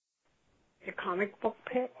The Comic Book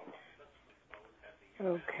Pit?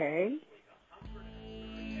 Okay.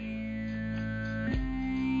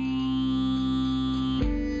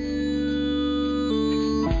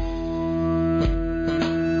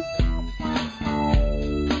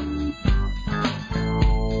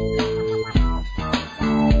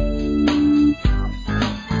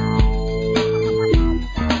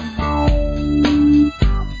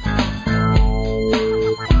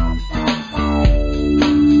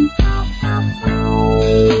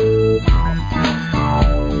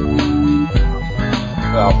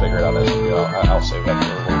 I'll figure it out as we go. I'll save that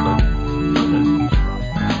for a little bit.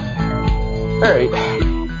 Alright.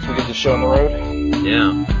 Should we get the show on the road?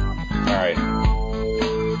 Yeah. Alright.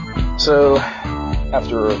 So,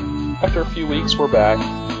 after a few weeks, we're back.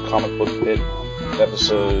 Comic Book Pit,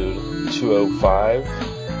 episode 205.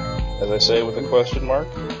 As I say with a question mark.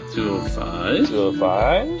 205?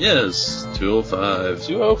 205? Yes, 205.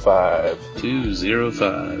 205.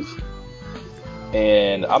 205.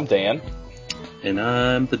 And I'm Dan. And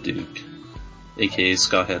I'm the Duke, aka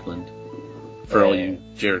Scott Hedlund. For all you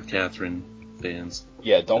Jared Catherine fans.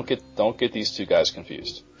 Yeah, don't get these two guys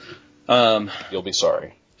confused. You'll be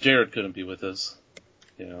sorry. Jared couldn't be with us.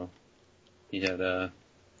 You know, he had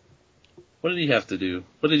what did he have to do?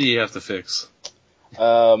 What did he have to fix?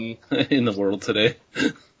 In the world today.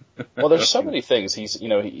 Well, there's so many things. He's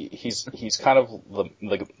kind of the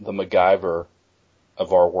MacGyver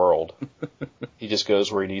of our world. He just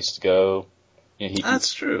goes where he needs to go. You know,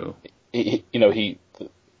 That's true. He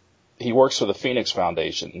works for the Phoenix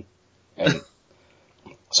Foundation, and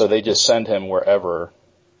so they just send him wherever,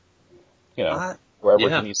 wherever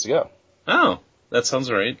he needs to go. Oh, that sounds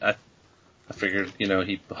right. I figured,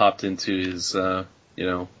 he hopped into his,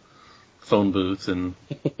 phone booth and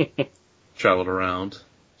traveled around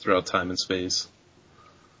throughout time and space.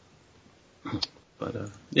 But,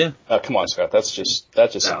 yeah. Come on, Scott. That just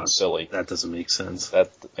sounds silly. That doesn't make sense.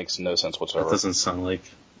 That makes no sense whatsoever. That doesn't sound like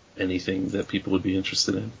anything that people would be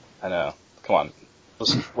interested in. I know. Come on.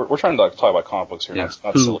 Listen, we're trying to talk about comic books here, Yeah.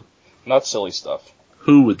 not silly stuff.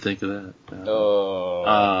 Who would think of that?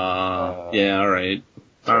 Yeah, all right.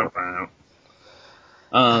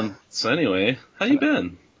 So anyway, how you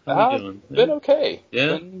been? How you doing? Been okay.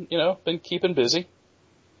 Yeah. Been keeping busy.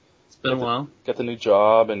 It's been a while. Got the new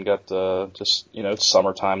job and got it's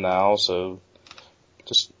summertime now, so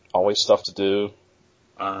just always stuff to do.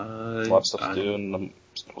 A lot of stuff to do, and I'm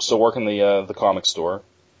still working the comic store.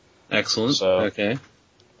 Excellent. So okay.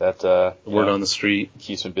 That word on the street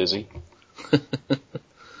keeps me busy.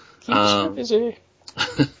 Keeps me busy.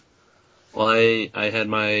 Well, I had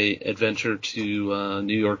my adventure to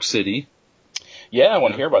New York City. Yeah, I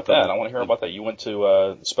want to hear about that. You went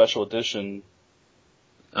to special edition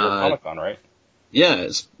Comic-Con, right? Yeah,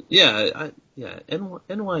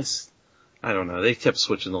 NYC. I don't know. They kept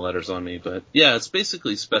switching the letters on me, but yeah, it's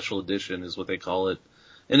basically special edition is what they call it.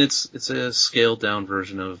 And it's a scaled down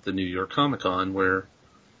version of the New York Comic-Con where,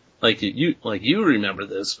 you remember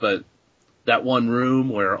this, but that one room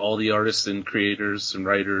where all the artists and creators and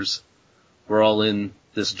writers were all in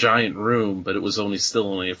this giant room, but it was still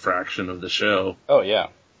only a fraction of the show. Oh yeah.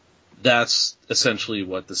 That's essentially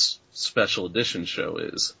what this special edition show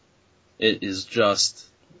is. It is just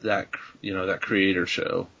that, that creator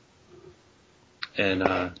show. And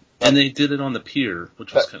they did it on the pier,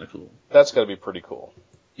 which was kind of cool. That's gotta be pretty cool.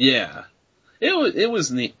 Yeah. It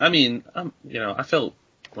was neat. I mean, I felt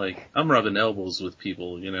like I'm rubbing elbows with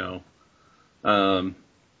people, I'll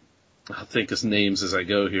think of names as I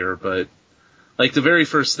go here, but the very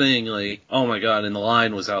first thing, oh my god, and the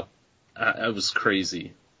line was out, it was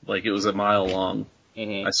crazy. It was a mile long,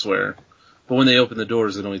 I swear. But when they opened the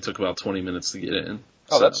doors, it only took about 20 minutes to get in.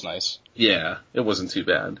 Oh, so, that's nice. Yeah, it wasn't too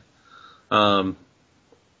bad.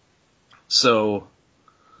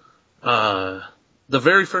 The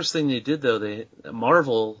very first thing they did though,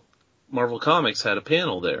 Marvel Comics had a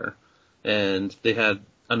panel there, and they had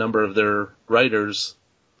a number of their writers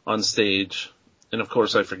on stage, and of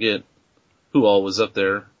course I forget who all was up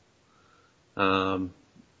there. But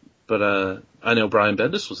I know Brian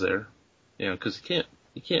Bendis was there, cause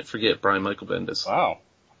you can't forget Brian Michael Bendis. Wow.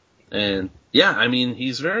 And yeah, I mean,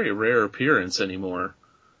 he's very rare appearance anymore.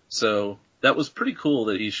 So that was pretty cool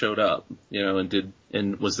that he showed up,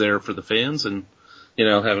 and was there for the fans and,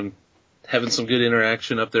 having some good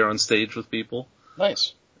interaction up there on stage with people.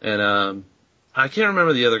 Nice. And, I can't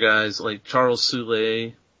remember the other guys, Charles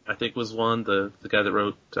Soule, I think was one, the guy that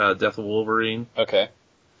wrote, Death of Wolverine. Okay.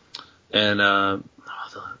 And,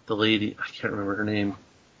 the lady, I can't remember her name.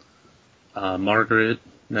 Margaret?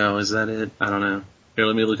 No, is that it? I don't know. Here,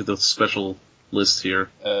 let me look at the special list here.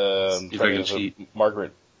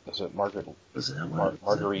 Margaret Is it Margaret? Was that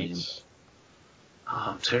Marguerite?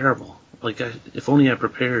 Oh, I'm terrible. Like, if only I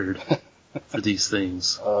prepared for these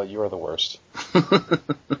things. Oh, you are the worst.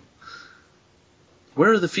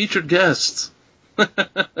 Where are the featured guests?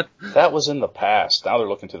 That was in the past. Now they're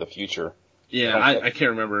looking to the future. Yeah, I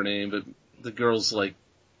can't remember her name, but the girl's like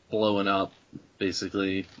blowing up,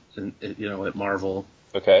 basically, at Marvel.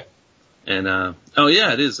 Okay. And, oh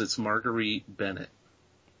yeah, it is. It's Marguerite Bennett.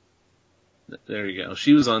 There you go.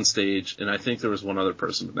 She was on stage, and I think there was one other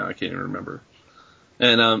person, but now I can't even remember.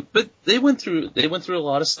 And, but they went through a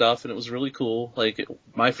lot of stuff, and it was really cool. Like,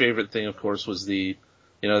 my favorite thing, of course, was that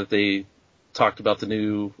they talked about the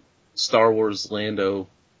new Star Wars Lando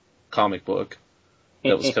comic book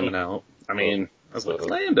that was coming out. I mean, I was like,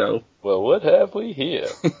 Lando? Well, what have we here?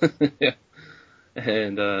 Yeah.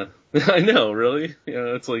 And, I know, really.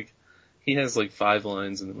 It's like, he has like 5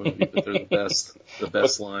 lines in the movie, but they're the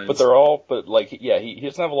best lines. But they're all, he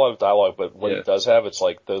doesn't have a lot of dialogue, but what he does have, it's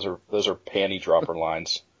like, those are panty dropper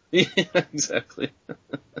lines. Yeah, exactly.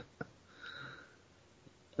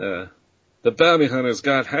 The bounty hunter's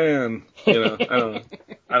got hand, I don't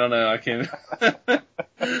know, I can't,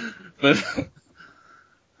 but,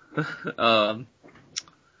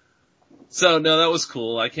 so no, that was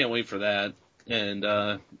cool. I can't wait for that.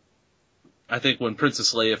 And, I think when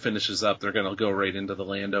Princess Leia finishes up, they're gonna go right into the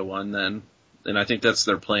Lando one then. And I think that's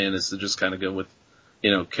their plan, is to just kind of go with,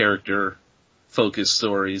 character focused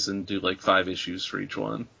stories and do like 5 issues for each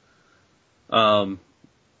one. The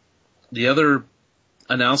other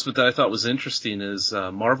announcement that I thought was interesting is,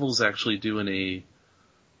 Marvel's actually doing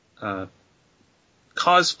a,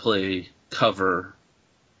 cosplay cover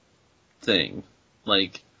thing,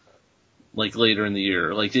 like later in the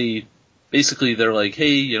year. Like they're like,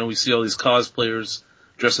 hey, we see all these cosplayers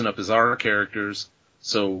dressing up as our characters.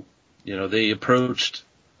 So, they approached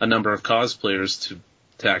a number of cosplayers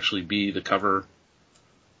to actually be the cover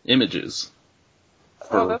images.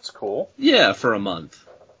 Oh, that's cool. Yeah, for a month.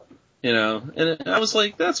 And I was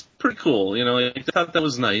like, that's pretty cool. I thought that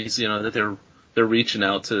was nice, that they're reaching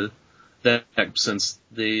out to that, since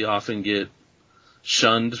they often get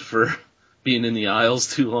shunned for being in the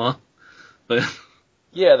aisles too long. But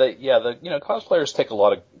cosplayers take a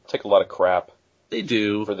lot of crap. They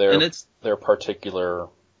do for their particular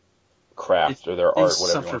craft or their art,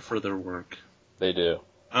 whatever. They suffer for their work. They do.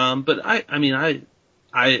 But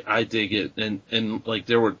I dig it, and like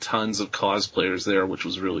there were tons of cosplayers there, which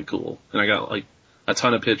was really cool, and I got like a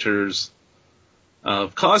ton of pictures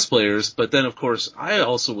of cosplayers. But then, of course, I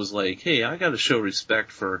also was like, hey, I got to show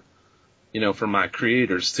respect for my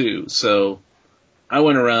creators too. So I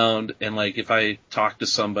went around and like, if I talked to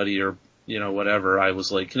somebody or, whatever, I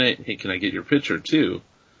was like, can I get your picture too?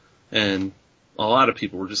 And a lot of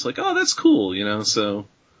people were just like, oh, that's cool, so,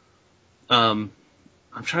 I'm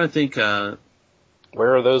trying to think,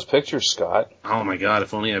 where are those pictures, Scott? Oh my God,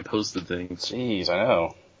 if only I posted things. Jeez, I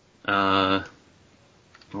know.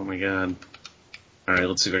 Oh my God. Alright,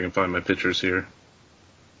 let's see if I can find my pictures here.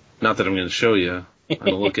 Not that I'm going to show you. I'm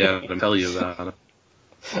going to look at it and tell you about it.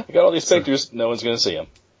 I got all these pictures. No one's going to see them.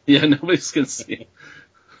 Yeah, nobody's going to see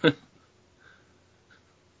them.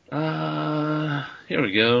 Here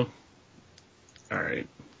we go. Alright,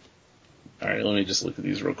 let me just look at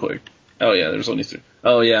these real quick. Oh yeah, there's only 3.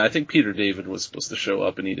 Oh yeah, I think Peter David was supposed to show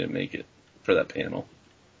up and he didn't make it for that panel.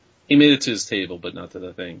 He made it to his table, but not to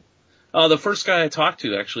the thing. The first guy I talked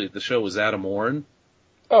to actually at the show was Adam Warren.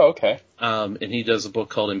 Oh, okay. And he does a book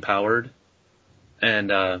called Empowered.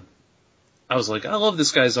 And, I was like, I love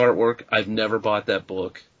this guy's artwork. I've never bought that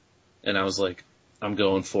book. And I was like, I'm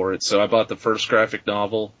going for it. So I bought the first graphic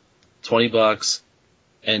novel, $20.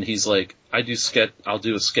 And he's like, I'll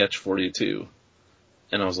do a sketch for you too.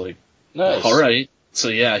 And I was like, nice. All right. So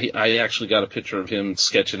yeah, I actually got a picture of him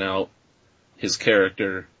sketching out his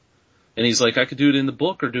character. And he's like, I could do it in the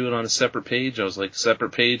book or do it on a separate page. I was like,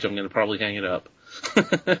 separate page, I'm going to probably hang it up.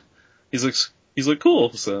 He's like,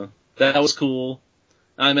 cool. So that was cool.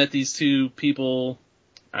 I met these 2 people.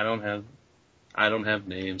 I don't have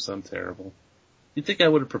names. I'm terrible. You'd think I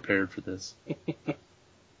would have prepared for this.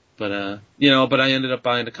 But I ended up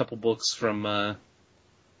buying a couple books from,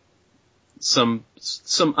 some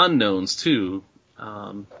unknowns too.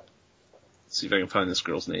 Let's see if I can find this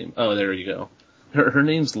girl's name. Oh, there you go. Her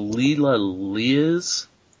name's Leela Liz.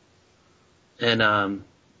 And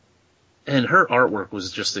her artwork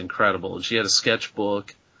was just incredible. And she had a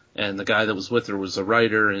sketchbook, and the guy that was with her was a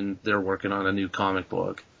writer, and they're working on a new comic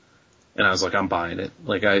book. And I was like, I'm buying it.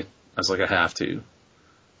 Like I was like, I have to.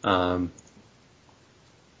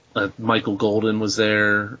 Michael Golden was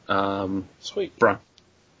there. Sweet.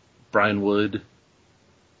 Brian Wood.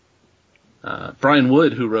 Brian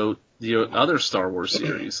Wood, who wrote the other Star Wars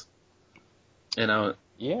series. And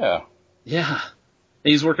yeah. And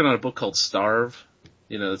he's working on a book called Starve,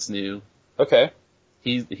 that's new. Okay.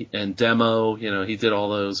 He and Demo, he did all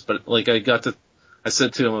those. But like I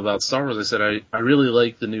said to him about Star Wars, I said I really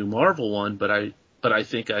like the new Marvel one, but I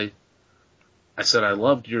think I said I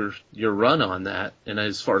loved your run on that, and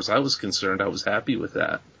as far as I was concerned, I was happy with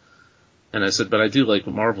that. And I said, but I do like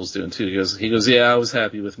what Marvel's doing too. He goes, yeah, I was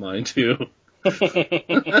happy with mine too. He's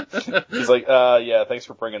like, yeah, thanks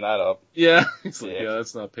for bringing that up. Yeah. He's like, yeah,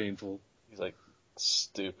 that's not painful. He's like,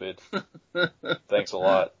 stupid. Thanks a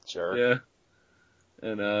lot, jerk. Yeah.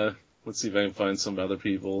 And, let's see if I can find some other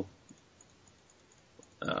people.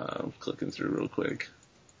 I'm clicking through real quick.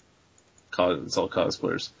 It's all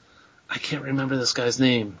cosplayers. I can't remember this guy's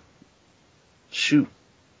name. Shoot.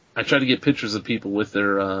 I tried to get pictures of people with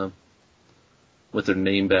their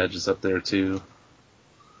name badges up there too.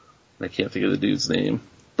 I can't think of the dude's name.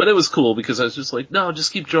 But it was cool because I was just like, no,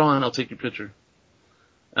 just keep drawing, I'll take your picture.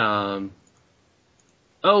 I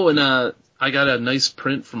got a nice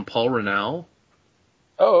print from Paul Renal.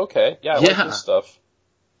 Oh, okay. Yeah, I like this stuff.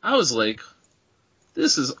 I was like,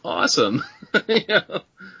 this is awesome.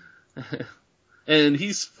 And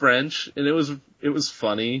he's French, and it was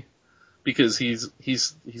funny because he's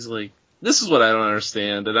like, this is what I don't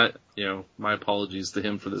understand, and my apologies to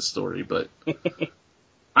him for this story, but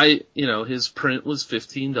his print was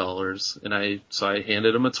 $15, and so I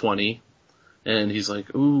handed him a 20, and he's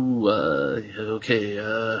like, ooh, okay,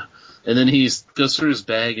 and then he goes through his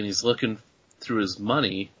bag and he's looking through his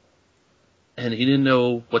money, and he didn't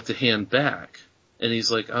know what to hand back, and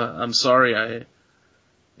he's like, I'm sorry,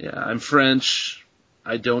 I'm French,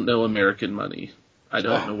 I don't know American money, I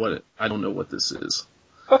don't know what this is.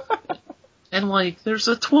 And like, there's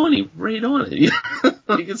a 20 right on it.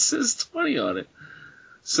 Like, it says 20 on it.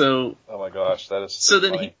 So. Oh my gosh, that is so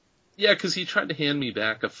then funny. cause he tried to hand me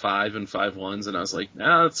back a 5 and 5 1s, and I was like,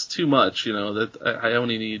 nah, that's too much, that I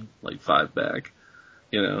only need like 5 back,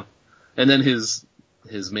 And then his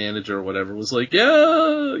manager or whatever was like,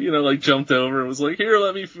 yeah, like jumped over and was like, here,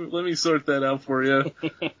 let me sort that out for you.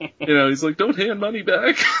 He's like, don't hand money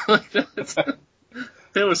back. Like that.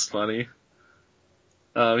 It was funny.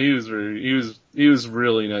 He was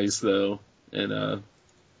really nice though, and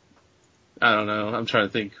I don't know. I'm trying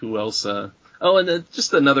to think who else. And then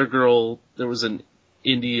just another girl. There was an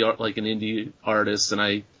indie artist, and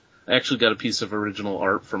I actually got a piece of original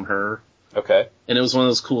art from her. Okay. And it was one of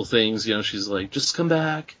those cool things. She's like, just come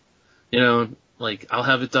back. Like I'll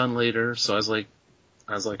have it done later. So I was like,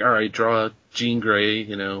 all right, draw Jean Grey,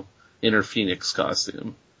 in her Phoenix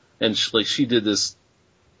costume, and she did this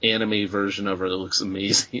anime version of her that looks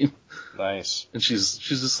amazing. Nice. And she's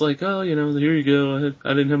just like, oh, here you go. I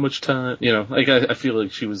didn't have much time. I feel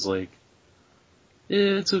like she was like,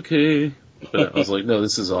 yeah, it's okay. But I was like, no,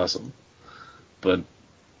 this is awesome. But,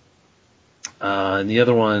 and the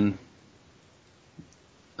other one,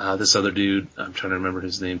 this other dude, I'm trying to remember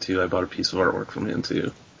his name too. I bought a piece of artwork from him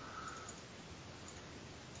too.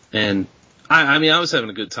 And I mean, I was having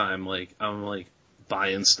a good time. Like, I'm like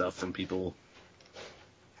buying stuff from people.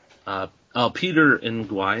 Peter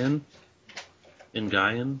Nguyen.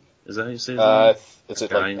 Is that how you say his name? Is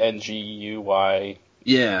it like Nguy?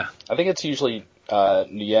 Yeah. I think it's usually,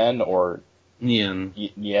 Nguyen or...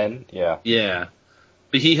 Nguyen. Nguyen, yeah. Yeah.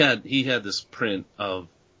 But he had this print of,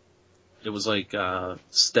 it was like,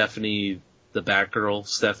 Stephanie, the Batgirl,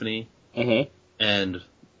 Stephanie. Mm-hmm. And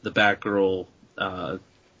the Batgirl,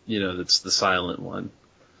 that's the silent one.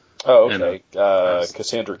 Oh, okay. And,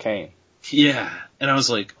 Cassandra Cain. Yeah, and I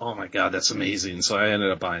was like, oh my god, that's amazing. So I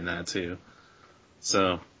ended up buying that too.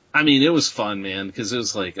 So, I mean, it was fun, man, because it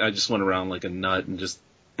was like, I just went around like a nut and just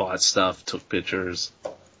bought stuff, took pictures.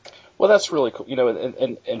 Well, that's really cool.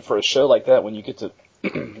 And for a show like that, when you get to,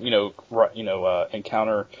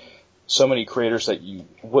 encounter so many creators that you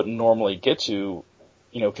wouldn't normally get to,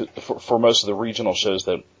 for most of the regional shows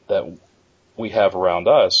that we have around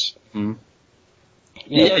us. Mm-hmm.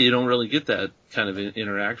 You don't really get that kind of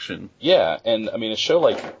interaction. Yeah, and I mean, a show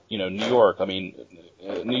like, New York, I mean,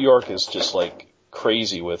 New York is just like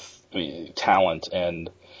crazy with talent, and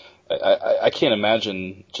I can't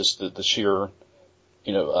imagine just the sheer,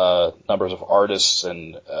 numbers of artists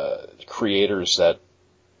and creators that,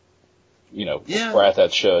 were at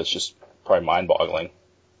that show. It's just probably mind-boggling.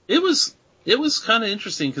 It was kind of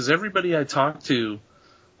interesting because everybody I talked to,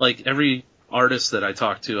 like every artist that I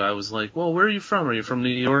talked to, I was like, well, where are you from? Are you from New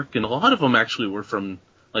York? And a lot of them actually were from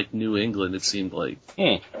like New England, it seemed like.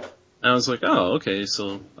 And I was like, oh, okay.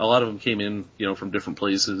 So a lot of them came in, from different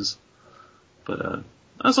places. But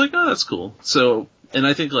I was like, oh, that's cool. So, and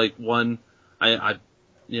I think like one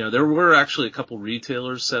there were actually a couple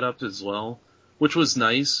retailers set up as well, which was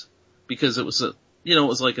nice because it was it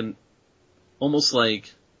was like almost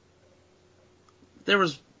like there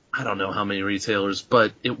was, I don't know how many retailers,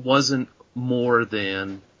 but it wasn't more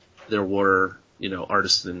than there were,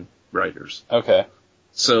 artists and writers. Okay.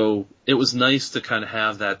 So it was nice to kind of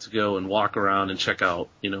have that to go and walk around and check out,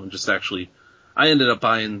 and just actually, I ended up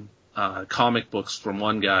buying, comic books from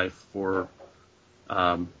one guy for,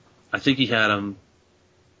 I think he had them,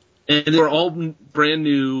 and they were all brand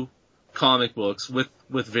new comic books with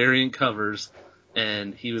variant covers,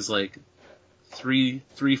 and he was like, three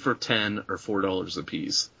for $10 or $4 a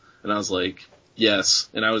piece. And I was like, yes.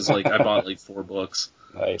 And I was like, I bought like 4 books.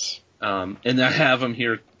 Nice. And I have them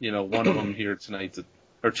here, one of them here tonight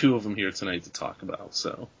or 2 of them here tonight to talk about.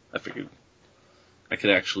 So I figured I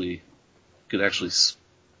could actually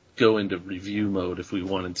go into review mode if we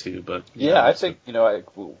wanted to, but yeah, I think,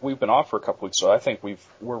 we've been off for a couple weeks, so I think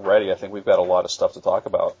we're ready. I think we've got a lot of stuff to talk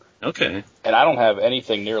about. Okay. And I don't have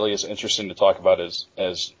anything nearly as interesting to talk about as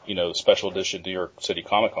the special edition New York City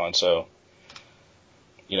Comic Con, so,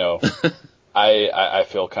 I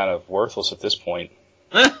feel kind of worthless at this point.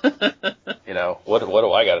 What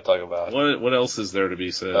do I got to talk about? What else is there to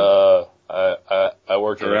be said? I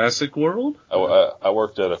worked Jurassic World? I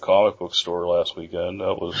worked at a comic book store last weekend.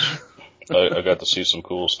 That was, I got to see some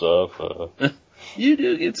cool stuff. You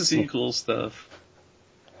do get to see cool stuff.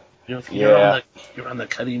 You're on the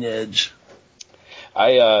cutting edge.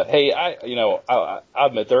 I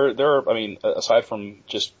admit there are, aside from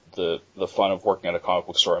just the fun of working at a comic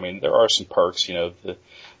book store, there are some perks, the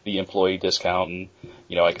employee discount, and,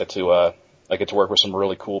 I get to work with some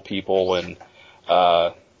really cool people, and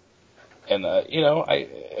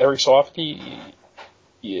every so often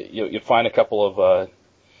you find a couple of,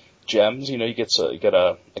 gems,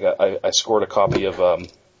 I scored a copy of,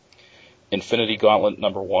 Infinity Gauntlet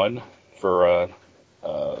 #1 for,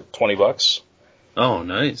 $20. Oh,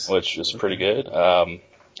 nice. Which is pretty good.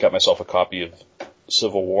 Got myself a copy of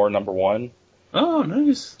Civil War #1. Oh,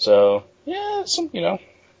 nice. So, yeah,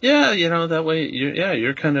 Yeah, that way,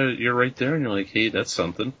 you're right there and you're like, hey, that's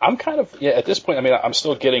something. I'm kind of, at this point, I'm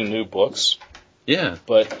still getting new books. Yeah.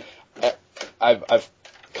 But I've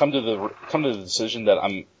come to the decision that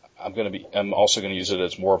I'm also going to use it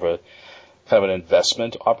as more of a kind of an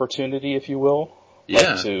investment opportunity, if you will.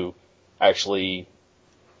 Yeah. Like to actually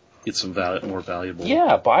get some more valuable.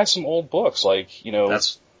 Yeah, buy some old books.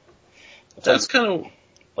 That's kind of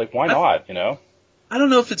like, why not? I don't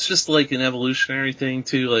know if it's just like an evolutionary thing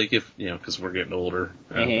too, like if, cause we're getting older.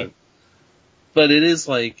 Mm-hmm. But it is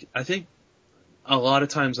like, I think a lot of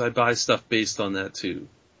times I buy stuff based on that too,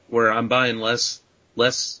 where I'm buying I'm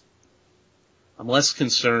less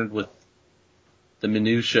concerned with the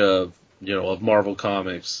minutia of Marvel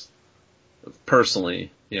Comics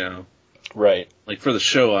personally, Right. Like for the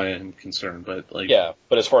show I am concerned, but like. Yeah,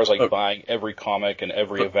 but as far as buying every comic and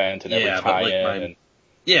every event and every tie-in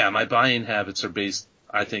my buying habits are based,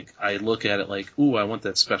 I think I look at it like, ooh, I want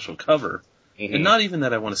that special cover. Mm-hmm. And not even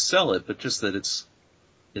that I want to sell it, but just that it's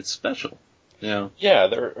special. Yeah,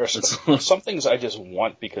 there are some things I just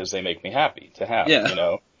want because they make me happy to have,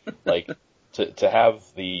 like to have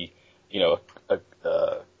the, a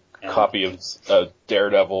copy of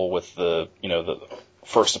Daredevil with the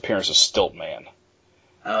first appearance of Stiltman.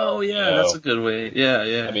 Oh yeah, that's a good way.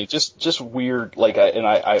 Yeah. Just weird.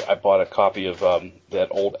 I bought a copy of that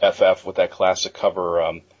old FF with that classic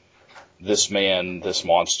cover. This Man, This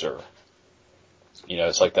Monster.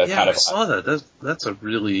 It's like that kind of. I saw that.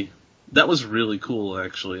 That was really cool.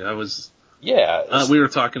 Actually, I was. Yeah. We were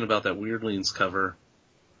talking about that Weirdlings cover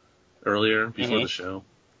earlier before mm-hmm. the show,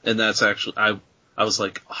 and that's actually I was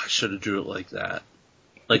like, oh, I should have drew it like that.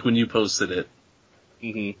 Like when you posted it.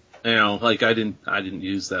 Mm-hmm. I didn't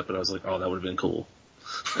use that, but I was like, oh, that would have been cool.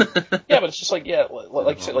 Yeah, but it's just like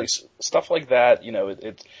stuff like that.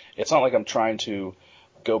 It's not like I'm trying to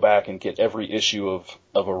go back and get every issue of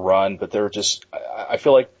a run, but I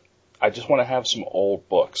feel like I just want to have some old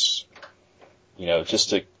books,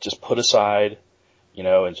 just put aside,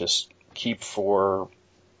 and just keep for,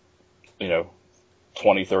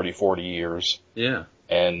 20, 30, 40 years. Yeah.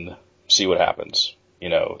 And see what happens.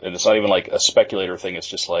 And it's not even like a speculator thing. It's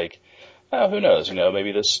just like, oh, who knows?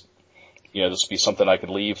 Maybe this would be something I could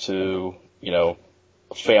leave to, a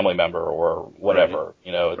family member or whatever.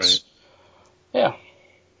 Right. It's, yeah,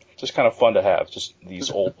 just kind of fun to have just these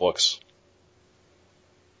old books.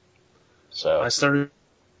 So I started,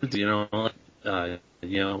 with the,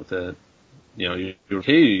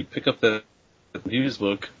 hey, pick up that news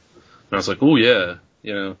book. And I was like, oh yeah,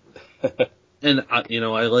 and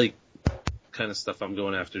I like, kind of stuff I'm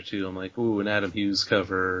going after too. I'm like, ooh, an Adam Hughes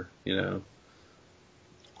cover,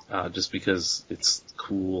 just because it's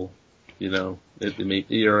cool, you're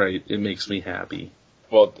right, it makes me happy.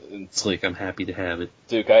 Well, it's like I'm happy to have it.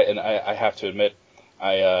 Duke, I have to admit,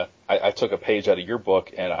 I took a page out of your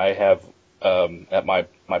book, and I have at my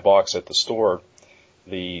box at the store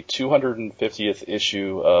the 250th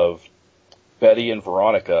issue of Betty and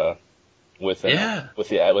Veronica with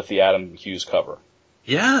the Adam Hughes cover.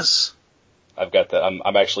 Yes, I've got that.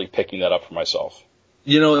 I'm actually picking that up for myself.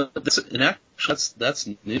 That's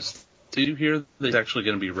news. Did you hear that he's actually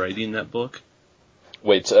going to be writing that book?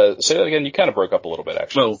 Wait, say that again. You kind of broke up a little bit,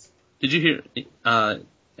 actually. Well, did you hear?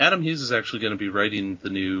 Adam Hughes is actually going to be writing the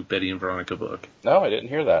new Betty and Veronica book. No, I didn't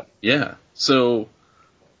hear that. Yeah. So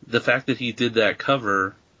the fact that he did that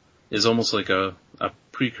cover is almost like a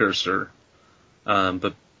precursor.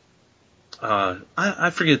 But I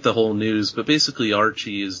forget the whole news, but basically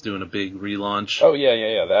Archie is doing a big relaunch. Oh,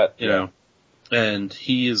 yeah, that. You know, and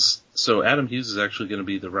so Adam Hughes is actually going to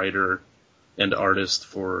be the writer and artist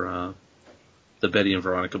for the Betty and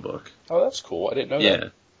Veronica book. Oh, that's cool. I didn't know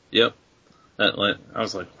that. Yeah. Yep. I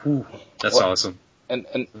was like, whew, that's awesome.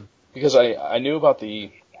 And because I knew about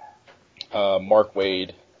the Mark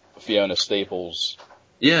Waid, Fiona Staples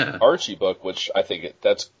Archie book, which I think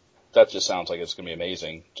that just sounds like it's going to be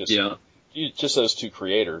amazing. Just those two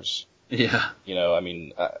creators. Yeah. I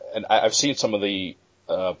mean, and I've seen some of the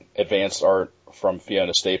advanced art from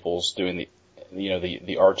Fiona Staples doing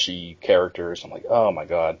the Archie characters. I'm like, oh my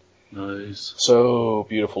god. Nice. So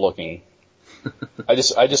beautiful looking. I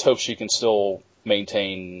just hope she can still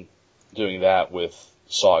maintain doing that with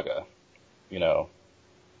Saga,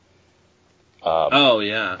 oh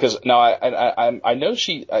yeah. Because now I know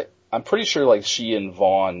I'm pretty sure like she and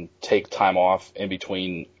Vaughn take time off in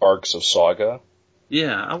between arcs of Saga.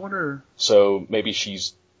 Yeah, I wonder. So maybe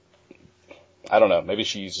I don't know. Maybe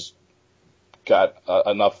she's got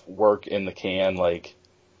enough work in the can, like,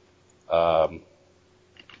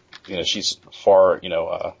 she's far,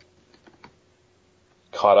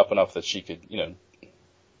 caught up enough that she could,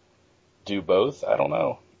 do both. I don't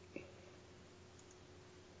know.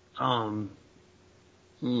 Oh,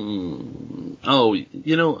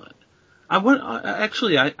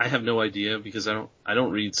 I have no idea because I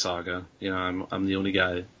don't read Saga. I'm the only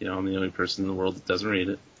guy. I'm the only person in the world that doesn't read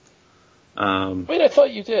it. Wait, I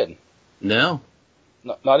thought you did. No.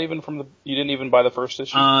 Not even you didn't even buy the first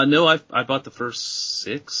issue? No, I bought the first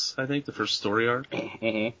 6, I think, the first story arc.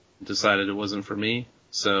 Mm-hmm. Decided it wasn't for me.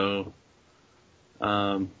 So,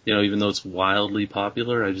 even though it's wildly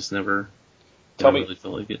popular, I just never really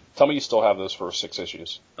felt like it. Tell me you still have those first 6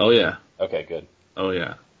 issues. Oh yeah. Okay, good. Oh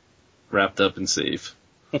yeah. Wrapped up and safe.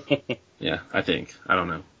 Yeah, I think. I don't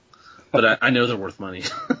know. But I know they're worth money.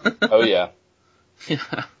 Oh yeah.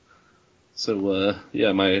 Yeah. So,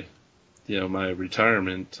 my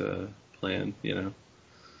retirement, plan,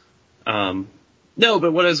 no,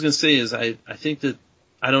 but what I was going to say is I think that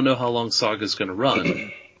I don't know how long Saga's going to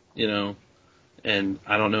run, and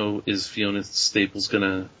I don't know, is Fiona Staples going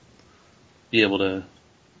to be able to,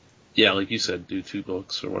 like you said, do 2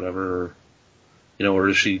 books or whatever, or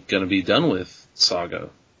is she going to be done with Saga,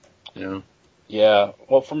 Yeah,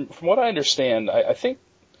 well, from what I understand, I think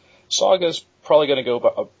Saga's probably going to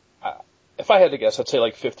go, if I had to guess, I'd say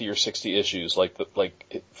like 50 or 60 issues, like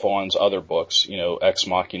Vaughn's other books, Ex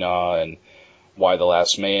Machina and Why the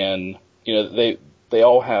Last Man, they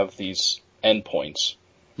all have these endpoints.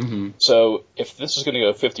 Mm-hmm. So if this is going to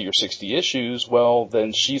go 50 or 60 issues, well,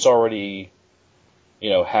 then she's already,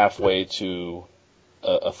 halfway to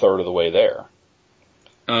a third of the way there.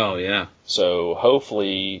 Oh, yeah. So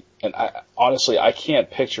hopefully, and honestly, I can't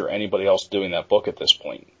picture anybody else doing that book at this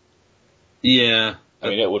point. Yeah. I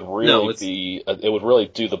mean, it would really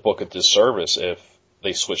do the book a disservice if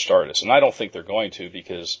they switched artists. And I don't think they're going to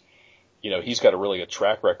because, he's got a really good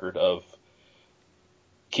track record of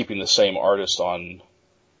keeping the same artist on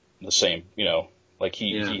the same, like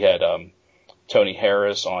he had, Tony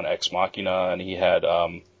Harris on Ex Machina and he had,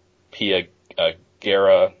 Pia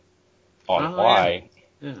Guerra on Y.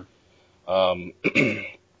 Yeah.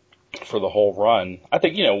 For the whole run. I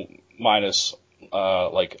think, minus,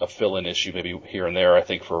 like a fill-in issue maybe here and there. I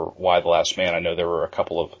think for Why the Last Man, I know there were a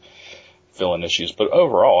couple of fill-in issues, but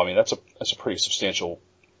overall, I mean, that's a pretty substantial,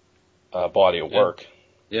 body of work.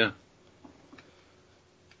 Yeah.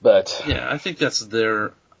 But. Yeah, I think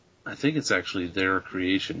I think it's actually their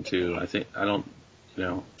creation too. I don't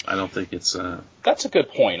think it's, That's a good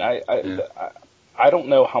point. I don't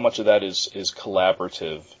know how much of that is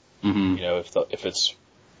collaborative. Mm-hmm. If it's,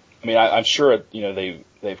 I mean, I'm sure,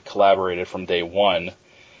 they've collaborated from day one,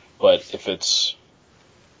 but if it's,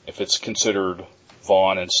 if it's considered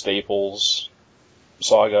Vaughn and Staples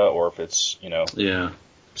saga, or if it's, Yeah.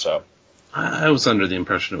 So. I was under the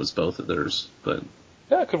impression it was both of theirs, but.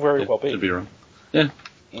 Yeah, it could very well be. Could be wrong. Yeah.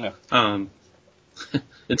 Yeah.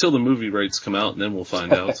 Until the movie rights come out, and then we'll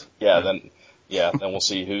find out. Then we'll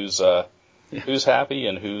see who's happy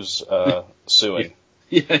and who's suing.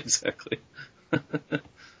 Yeah, exactly.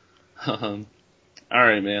 All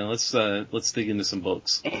right, man. Let's dig into some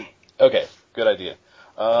books. Okay, good idea.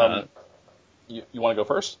 You want to go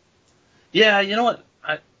first? Yeah, you know what?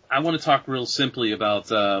 I want to talk real simply about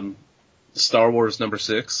Star Wars number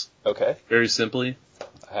 6. Okay. Very simply.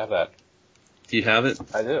 I have that. Do you have it?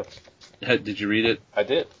 I do. Did you read it? I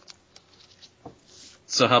did.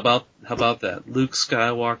 So how about that? Luke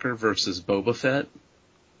Skywalker versus Boba Fett?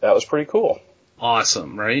 That was pretty cool.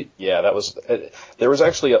 Awesome, right? Yeah, that was. There was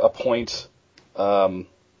actually a point.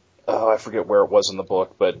 I forget where it was in the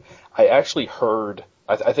book, but I actually heard.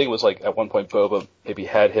 I think it was like at one point Boba maybe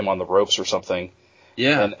had him on the ropes or something.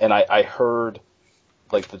 Yeah. And I heard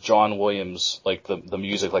like the John Williams, like the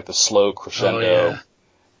music, like the slow crescendo, oh, yeah.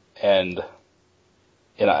 and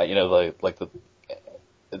I,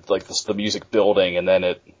 the music building, and then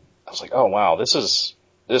I was like, oh wow, this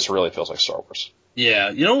really feels like Star Wars. Yeah,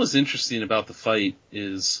 you know what was interesting about the fight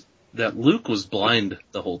is that Luke was blind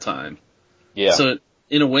the whole time. Yeah. So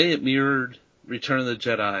in a way it mirrored Return of the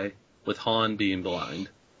Jedi with Han being blind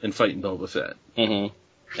and fighting Boba Fett. Mm-hmm.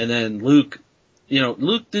 And then Luke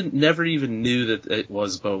never even knew that it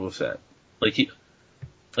was Boba Fett.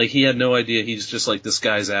 Like he had no idea. He's just like, this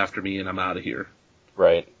guy's after me and I'm out of here.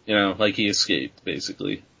 Right. Like he escaped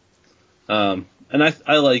basically. And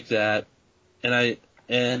I like that.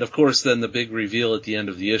 And of course then the big reveal at the end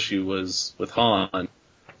of the issue was with Han.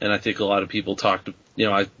 And I think a lot of people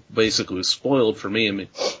I basically was spoiled for me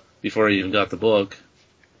before I even got the book,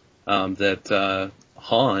 that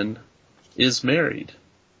Han is married.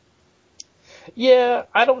 Yeah,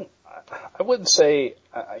 I wouldn't say,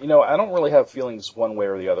 I don't really have feelings one way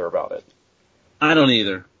or the other about it. I don't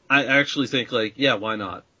either. I actually think why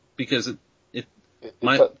not? Because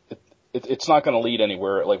it's not going to lead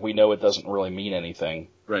anywhere. Like, we know it doesn't really mean anything.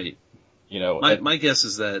 Right. My guess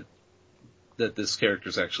is that this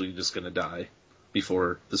character's actually just going to die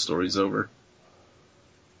before the story's over.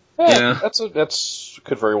 Yeah. That's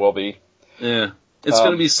could very well be. Yeah. It's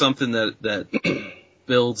going to be something that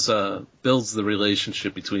builds the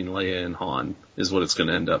relationship between Leia and Han is what it's going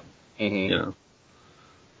to end up. Mm-hmm.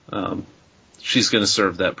 She's going to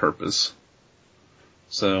serve that purpose.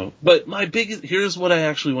 So, but here's what I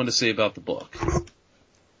actually want to say about the book.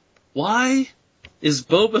 Why is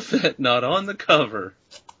Boba Fett not on the cover?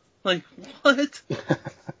 Like, what?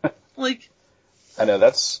 I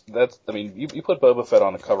know I mean, you put Boba Fett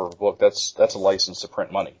on the cover of a book, that's a license to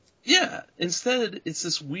print money. Yeah. Instead, it's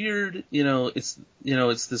this weird, it's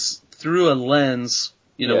this through a lens,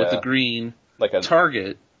 with the green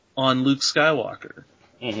target on Luke Skywalker.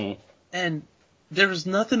 Mm-hmm. And there's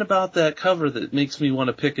nothing about that cover that makes me want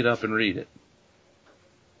to pick it up and read it.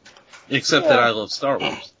 Except that I love Star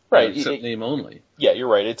Wars. Right. Except name only. Yeah, you're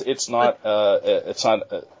right. It's not a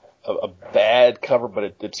bad cover,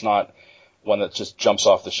 but it's not one that just jumps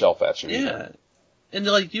off the shelf at you. Yeah. Either.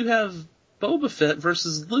 And you have Boba Fett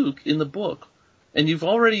versus Luke in the book, and you've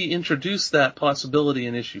already introduced that possibility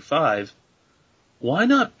in issue 5. Why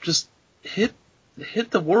not just hit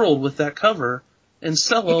the world with that cover and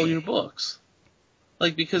sell all your books?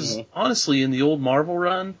 Because honestly, in the old Marvel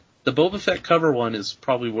run, the Boba Fett cover one is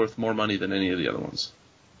probably worth more money than any of the other ones.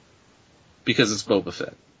 Because it's Boba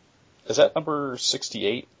Fett. Is that number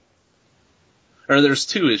 68? Or there's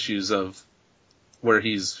 2 issues of where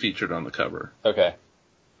he's featured on the cover. Okay.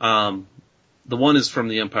 The one is from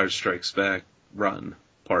the Empire Strikes Back run,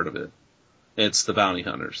 part of it. It's the Bounty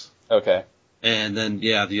Hunters. Okay. And then,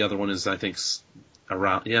 the other one is, I think,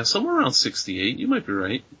 somewhere around 68. You might be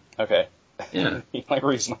right. Okay. Yeah. The only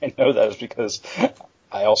reason I know that is because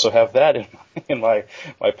I also have that in my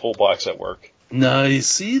pull box at work. Nice.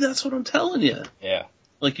 See, that's what I'm telling you. Yeah.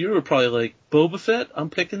 You were probably like, Boba Fett, I'm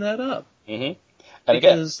picking that up. Mm-hmm. And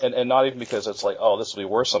again, and not even because it's like, oh, this will be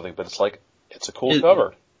worth something, but it's it's a cool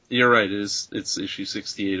cover. You're right. It's issue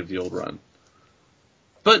 68 of the old run.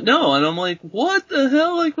 But no, and I'm like, what the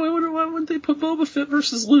hell? Why wouldn't they put Boba Fett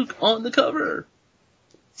versus Luke on the cover?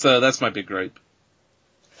 So that's my big gripe.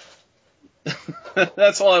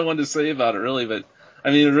 That's all I wanted to say about it, really. But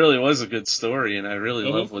I mean, it really was a good story, and I really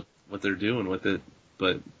love what they're doing with it.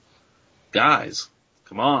 But guys,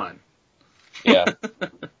 come on. Yeah,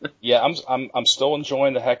 yeah. I'm still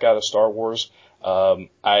enjoying the heck out of Star Wars.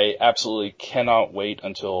 I absolutely cannot wait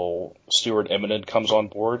until Stuart Eminem comes on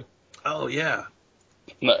board. Oh yeah.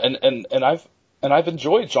 No, and I've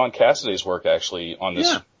enjoyed John Cassidy's work actually on this.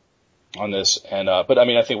 Yeah. On this, and but I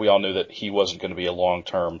mean, I think we all knew that he wasn't going to be a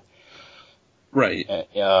long-term Right.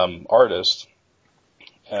 Artist.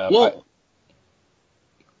 Well,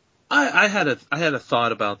 I had a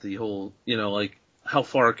thought about the whole, like how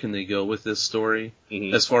far can they go with this story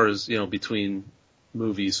as far as, between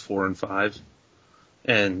movies 4 and 5.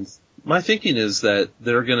 And my thinking is that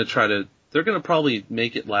they're going to probably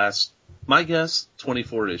make it last, my guess,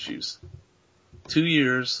 24 issues, 2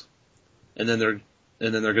 years. And then they're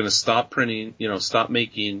going to stop printing, stop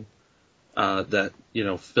making, that,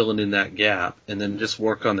 filling in that gap, and then just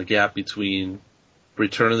work on the gap between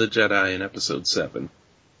Return of the Jedi and Episode 7.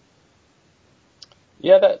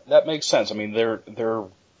 Yeah, that makes sense. I mean, they're going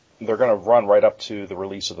to run right up to the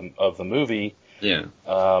release of the movie. Yeah.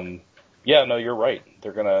 Yeah, no, you're right.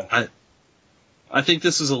 They're gonna. I think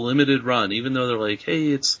this is a limited run, even though they're like,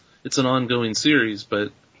 hey, it's an ongoing series,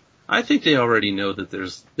 but I think they already know that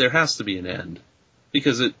there has to be an end,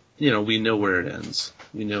 because we know where it ends.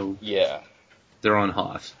 We know. Yeah. They're on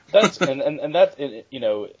Hoth. That's and that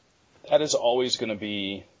that is always going to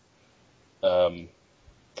be the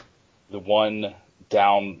one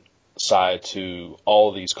downside to all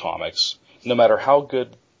of these comics. No matter how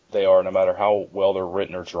good they are, no matter how well they're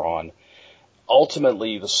written or drawn,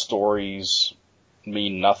 ultimately the stories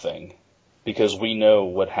mean nothing because we know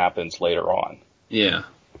what happens later on. Yeah.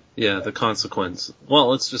 Yeah, the consequence. Well,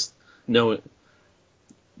 let's just know it.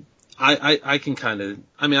 I can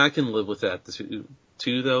I can live with that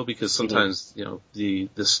too though, because sometimes, the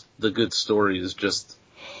good story is just,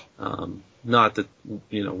 not that,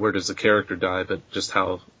 where does the character die, but just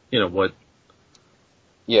how, what,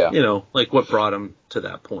 like what brought him to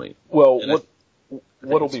that point. Well,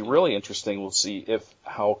 what'll be really interesting, we'll see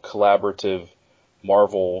how collaborative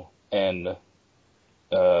Marvel and,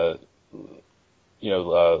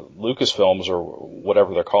 Lucasfilms or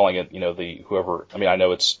whatever they're calling it, I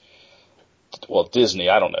know it's, Disney,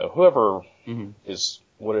 I don't know, whoever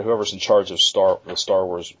whoever's in charge of the Star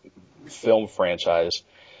Wars film franchise,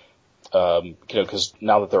 because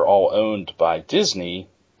now that they're all owned by Disney,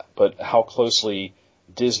 but how closely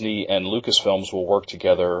Disney and Lucasfilms will work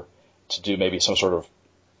together to do maybe some sort of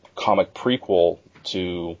comic prequel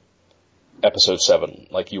to Episode 7,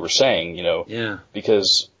 like you were saying,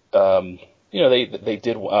 because, they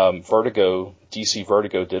did, DC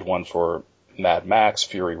Vertigo did one for Mad Max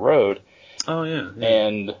Fury Road. Oh yeah.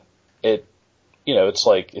 And it's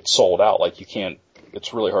like, it's sold out. Like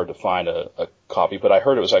it's really hard to find a copy, but I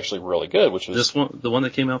heard it was actually really good, which was this one, the one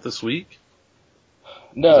that came out this week?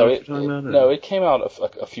 No, it came out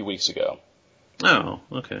a few weeks ago. Oh,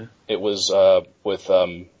 okay. It was, with,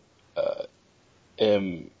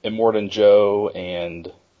 Immortan Joe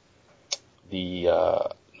and the,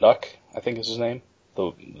 Nuck, I think is his name.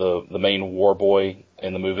 The main war boy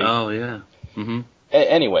in the movie. Oh yeah. Mm-hmm.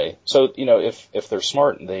 Anyway, so, if they're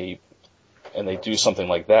smart and they do something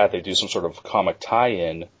like that, they do some sort of comic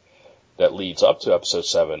tie-in that leads up to Episode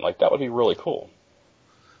 7, like that would be really cool.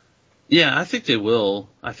 Yeah, I think they will.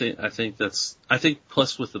 I think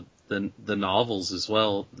plus with the novels as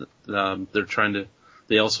well,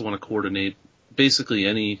 they also want to coordinate basically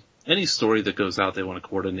any story that goes out, they want to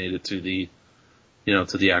coordinate it to the,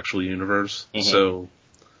 to the actual universe. Mm-hmm. So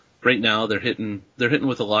right now they're hitting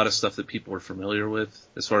with a lot of stuff that people are familiar with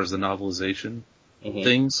as far as the novelization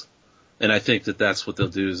things. And I think that's what they'll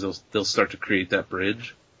do is they'll start to create that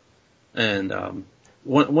bridge. And,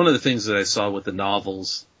 one of the things that I saw with the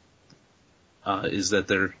novels, is that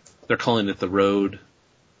they're calling it the road.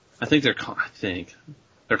 I think they're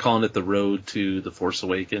calling it the road to the Force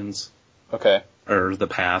Awakens. Okay. Or the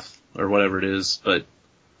path or whatever it is. But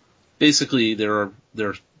basically they're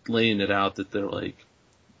laying it out that they're like,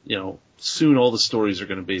 soon all the stories are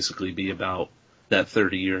going to basically be about that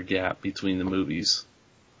 30-year gap between the movies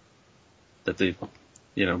that they,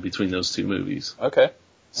 between those two movies. Okay.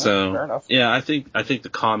 So, fair enough. Yeah, I think the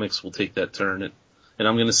comics will take that turn, and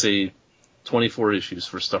I'm going to say 24 issues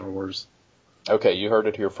for Star Wars. Okay, you heard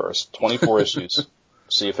it here first. 24 issues.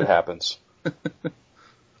 See if it happens.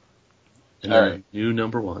 And then right. New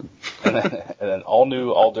number 1. and then all new,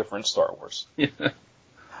 all different Star Wars. Yeah.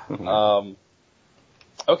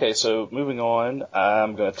 Okay, so moving on,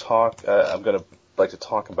 I'm going to like to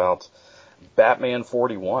talk about Batman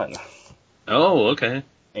 41. Oh, okay.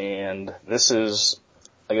 And this is,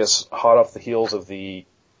 I guess, hot off the heels of the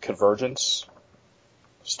Convergence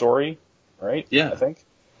story, right? Yeah. I think.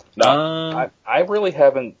 No, I really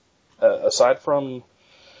haven't, aside from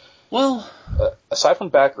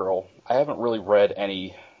Batgirl, I haven't really read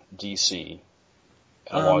any DC in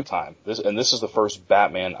a long time. This is the first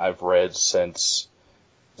Batman I've read since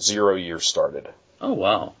 0 years started. Oh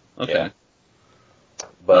wow. Okay. Yeah.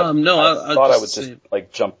 But no, I thought I would just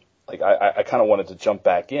like jump. Like I kind of wanted to jump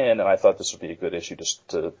back in, and I thought this would be a good issue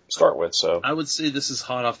to start with. So I would say this is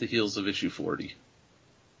hot off the heels of issue 40.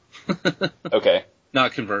 Okay.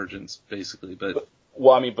 Not Convergence, basically, but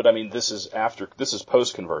well, I mean, this is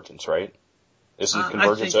post Convergence, right? Isn't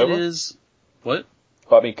Convergence over? I think it is. What?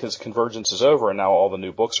 Well, I mean, because Convergence is over, and now all the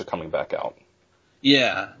new books are coming back out.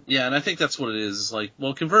 Yeah, and I think that's what it is. It's like,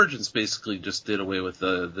 well, Convergence basically just did away with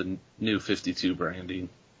the new 52 branding.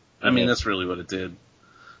 I mean, that's really what it did.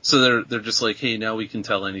 So they're just like, hey, now we can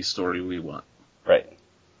tell any story we want, right?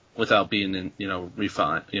 Without being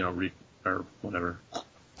refined, or whatever.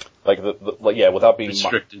 Like without being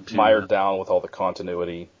restricted mired down with all the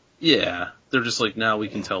continuity. Yeah, they're just like, now we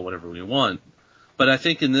can tell whatever we want. But I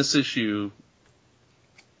think in this issue,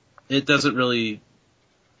 it isn't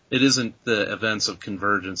the events of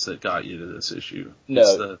Convergence that got you to this issue.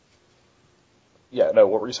 No. No,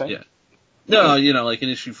 what were you saying? Yeah. No, like in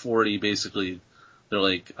issue 40, basically, they're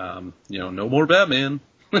like, no more Batman.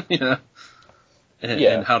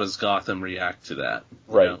 And how does Gotham react to that?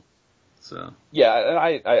 Right. So. Yeah, and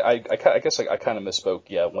I guess I kind of misspoke.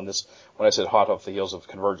 Yeah, when I said hot off the heels of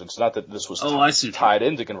Convergence, not that this was tied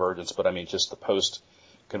into Convergence, but I mean just the post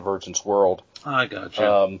Convergence world. I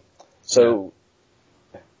gotcha.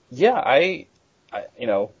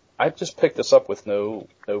 I just picked this up with no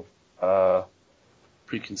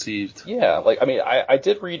preconceived. Yeah, like I mean I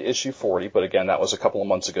did read issue 40, but again that was a couple of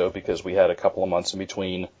months ago because we had a couple of months in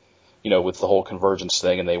between, with the whole Convergence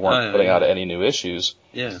thing, and they weren't putting out any new issues.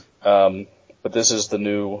 Yeah. But this is the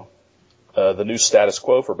new status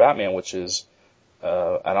quo for Batman, which is,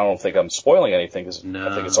 and I don't think I'm spoiling anything because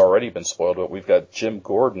I think it's already been spoiled, but we've got Jim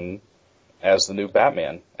Gordon as the new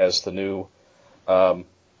Batman, as the new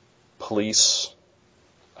police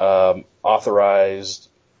authorized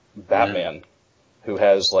Batman, who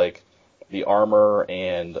has like the armor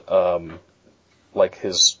and like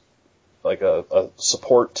his like a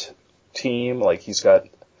support team, like he's got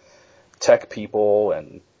tech people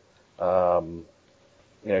and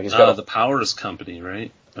he's got the Powers Company,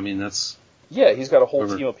 right? I mean he's got a whole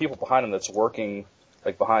team of people behind him that's working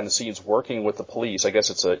like behind the scenes working with the police. I guess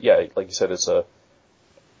it's like you said, it's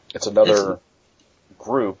another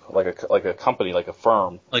group, like a company, like a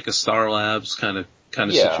firm, like a Star Labs kind of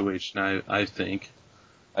situation. I think.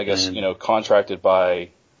 I guess contracted by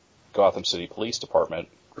Gotham City Police Department.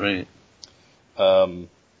 Right.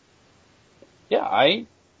 I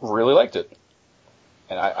really liked it,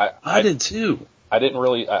 and I did too. I didn't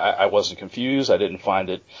really. I wasn't confused. I didn't find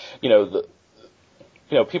it.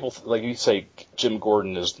 People like you say Jim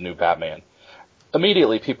Gordon is the new Batman.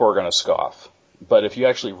 Immediately, people are going to scoff. But if you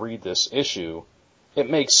actually read this issue, it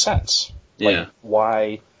makes sense. Yeah. Like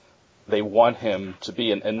why they want him to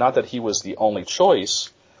be, and not that he was the only choice.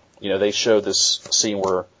 They show this scene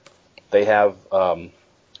where they have a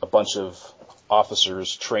bunch of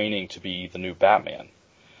officers training to be the new Batman.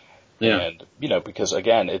 Yeah. And because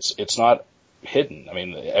again, it's not hidden. I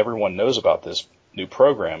mean, everyone knows about this new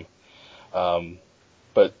program,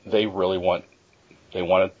 but they really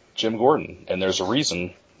wanted Jim Gordon, and there's a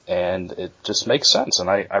reason, and it just makes sense, and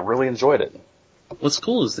I really enjoyed it. What's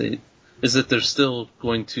cool is that they're still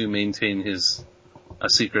going to maintain a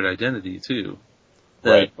secret identity too.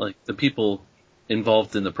 That, right. Like the people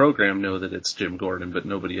involved in the program know that it's Jim Gordon, but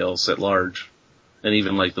nobody else at large, and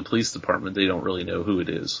even like the police department, they don't really know who it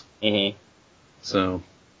is. Mm-hmm. So,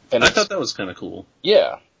 and I thought that was kind of cool.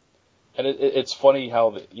 Yeah, and it's funny how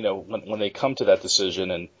when they come to that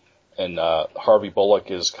decision, and Harvey Bullock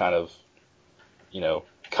is kind of in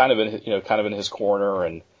his corner,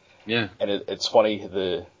 and yeah, and it's funny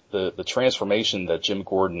the transformation that Jim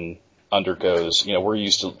Gordon undergoes. We're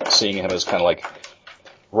used to seeing him as kind of like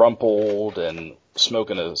rumpled and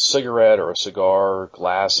smoking a cigarette or a cigar,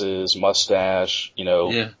 glasses, mustache,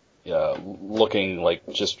 looking like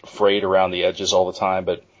just frayed around the edges all the time.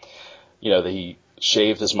 But he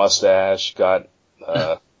shaved his mustache, got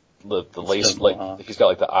the lace, like he's got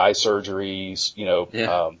like the eye surgeries, he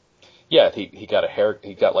got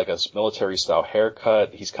he got like a military style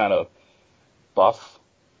haircut. He's kind of buff,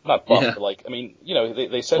 not buff, but like, I mean,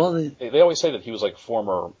 they said, they always say that he was like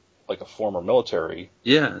a former military.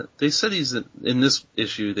 Yeah. They said in this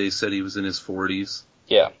issue, they said he was in his 40s.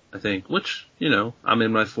 Yeah. I think, which, I'm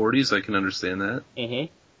in my 40s. I can understand that.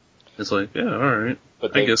 Mm-hmm. It's like, yeah, alright.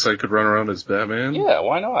 But I guess I could run around as Batman. Yeah,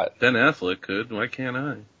 why not? Ben Affleck could. Why can't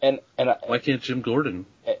I? And why can't Jim Gordon?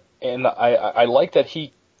 And I like that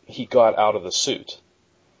he got out of the suit,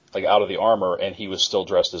 like out of the armor, and he was still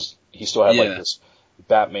dressed as, he still had like this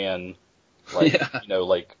Batman,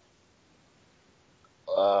 like,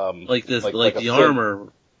 like the thin armor.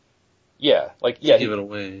 Yeah, Give it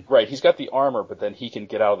away. Right, he's got the armor, but then he can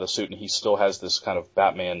get out of the suit and he still has this kind of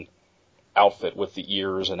Batman outfit with the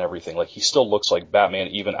ears and everything. Like, he still looks like Batman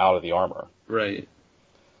even out of the armor. Right.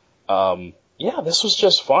 Yeah, this was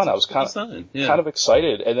just fun. I was kind of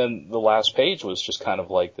excited, and then the last page was just kind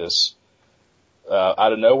of like this,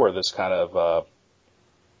 out of nowhere, this kind of,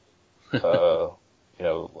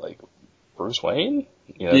 like Bruce Wayne?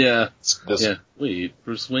 Yeah. Wait,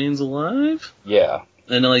 Bruce Wayne's alive? Yeah.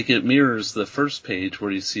 And like it mirrors the first page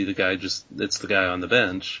where you see the guy it's the guy on the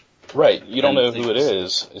bench. Right. You don't know who it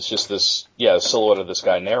is. It's just this, silhouette of this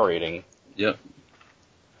guy narrating. Yep.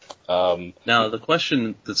 Now the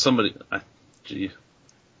question that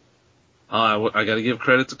I gotta give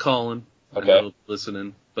credit to Colin. Okay. I know,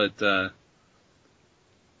 listening, but,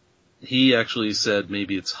 he actually said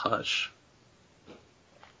maybe it's Hush.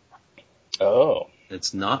 Oh.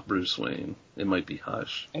 It's not Bruce Wayne. It might be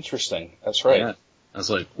Hush. Interesting. That's right. Yeah. I was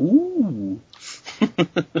like, ooh.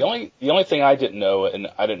 The only thing I didn't know, and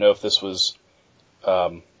I didn't know if this was,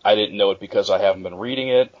 I didn't know it because I haven't been reading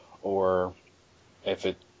it, or if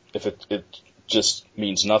it just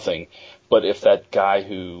means nothing. But if that guy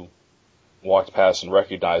who walked past and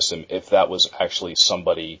recognized him, if that was actually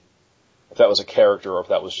somebody, if that was a character, or if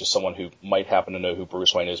that was just someone who might happen to know who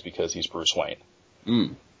Bruce Wayne is because he's Bruce Wayne.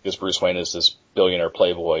 Mm. Because Bruce Wayne is this billionaire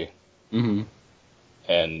playboy. Mm-hmm.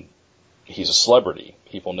 And he's a celebrity.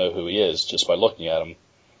 People know who he is just by looking at him.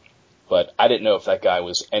 But I didn't know if that guy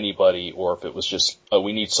was anybody or if it was just,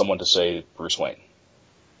 we need someone to say Bruce Wayne.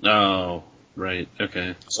 Oh, right.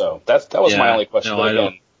 Okay. So that was my only question. No,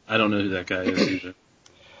 I don't know who that guy is either.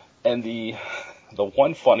 And the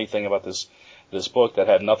one funny thing about this book that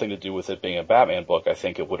had nothing to do with it being a Batman book, I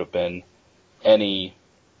think it would have been any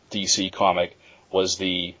DC comic, was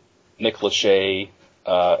the Nick Lachey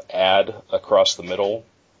ad across the middle.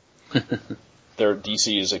 Their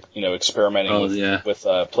DC is, experimenting with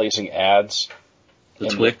placing ads. The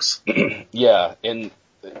Twix? Yeah, in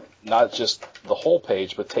not just the whole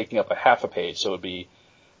page, but taking up a half a page. So it would be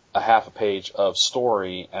a half a page of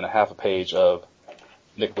story and a half a page of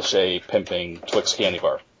Nick Lachey pimping Twix candy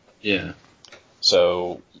bar. Yeah.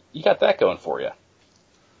 So you got that going for you.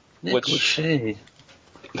 Nick Lachey.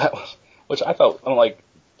 Which I felt, I'm like,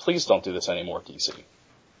 please don't do this anymore, DC.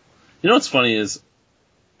 You know what's funny is,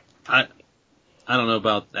 I don't know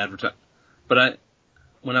about advertising, but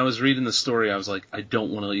when I was reading the story, I was like, I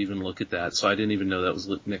don't want to even look at that, so I didn't even know that was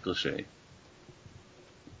Nick Lachey.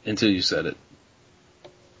 Until you said it.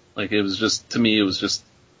 Like, it was just, to me, it was just,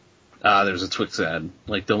 there's a Twix ad.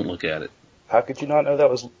 Like, don't look at it. How could you not know that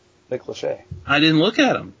was Nick Lachey? I didn't look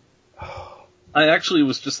at him. I actually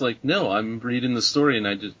was just like, no, I'm reading the story,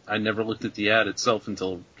 and I never looked at the ad itself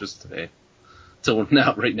until just today. Till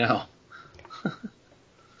now, right now.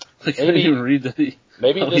 Like, I didn't even read that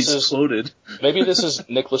he's quoted. Maybe this is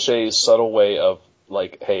Nick Lachey's subtle way of,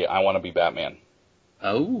 like, hey, I want to be Batman.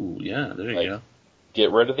 Oh, yeah, there you go.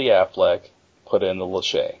 Get rid of the Affleck, put in the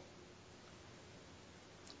Lachey.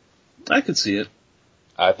 I could see it.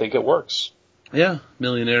 I think it works. Yeah,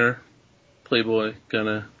 millionaire, playboy kind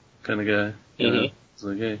of guy. You know? It's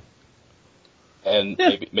like, hey. And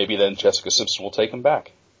maybe then Jessica Simpson will take him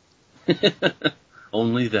back.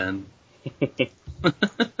 Only then.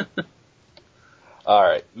 All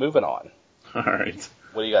right, moving on. All right.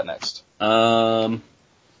 What do you got next?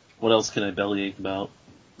 What else can I bellyache about?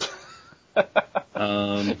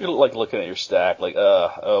 You look like looking at your stack, like,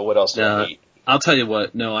 what else do I hate? I'll tell you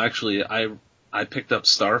what. No, actually, I picked up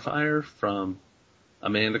Starfire from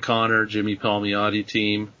Amanda Connor, Jimmy Palmiotti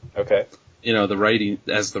team. Okay. You know, the writing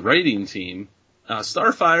team.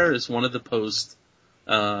 Starfire is one of the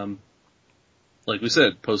like we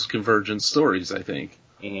said, post-convergence stories, I think.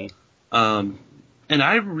 Mm-hmm. And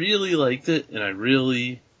I really liked it, and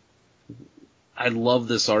I love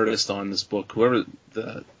this artist on this book.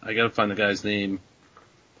 I gotta find the guy's name.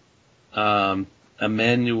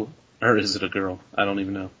 Emmanuel, or is it a girl? I don't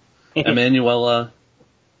even know. Emanuela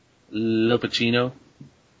Lopacino.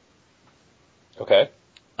 Okay.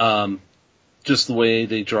 Just the way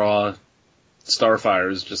they draw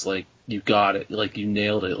Starfire is just like, you got it, like you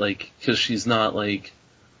nailed it, like, cause she's not like,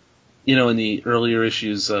 you know, in the earlier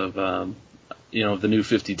issues of, the New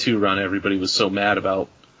 52 run, everybody was so mad about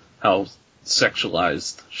how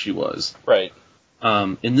sexualized she was. Right.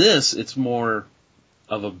 In this, it's more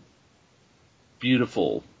of a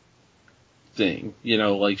beautiful thing, you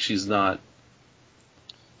know, like she's not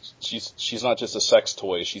just a sex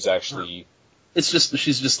toy, she's actually...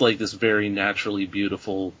 she's just like this very naturally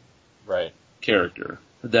beautiful character.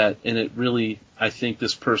 And it really, I think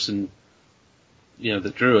this person, you know,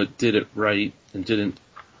 that drew it did it right and didn't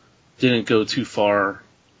didn't go too far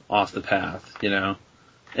off the path, you know?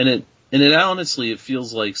 And it honestly, it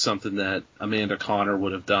feels like something that Amanda Conner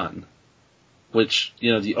would have done. Which,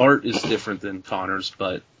 you know, the art is different than Conner's,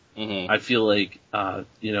 but I feel like,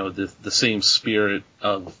 you know, the same spirit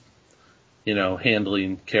of, you know,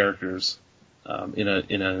 handling characters, in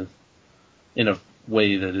a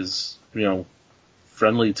way that is, you know,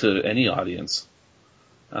 friendly to any audience.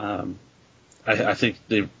 I think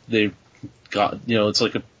they've got, you know, it's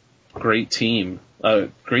like a great team,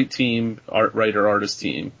 artist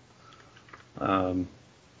team.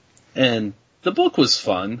 And the book was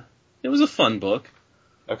fun. It was a fun book.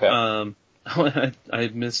 Okay. I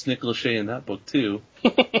missed Nick Lachey in that book too.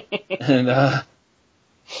 And,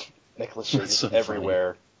 Nick Lachey is so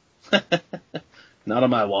everywhere. Not on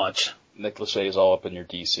my watch. Nick Lachey is all up in your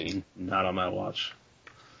DC. Not on my watch.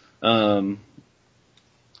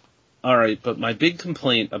 Alright, but my big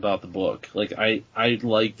complaint about the book, like, I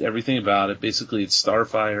liked everything about it. Basically, it's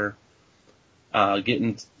Starfire,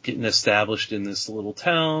 getting established in this little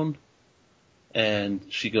town, and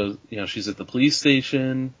she goes, you know, she's at the police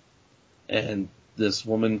station, and this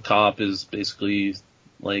woman cop is basically,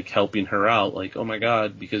 like, helping her out, like, oh my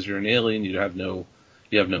god, because you're an alien, you have no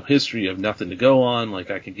history, you have nothing to go on, like,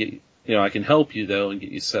 I can help you, though, and get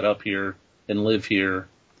you set up here, and live here,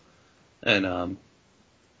 and,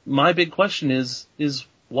 my big question is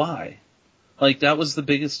why? Like, that was the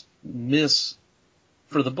biggest miss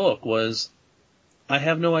for the book, was I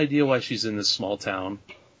have no idea why she's in this small town.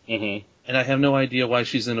 Mm-hmm. And I have no idea why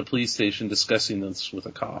she's in a police station discussing this with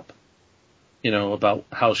a cop. You know, about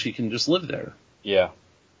how she can just live there. Yeah.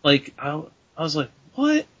 Like, I was like,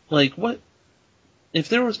 what? Like, what? If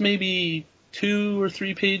there was maybe 2 or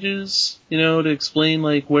 3 pages, you know, to explain,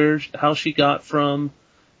 like, how she got from,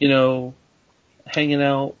 you know, hanging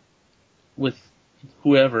out with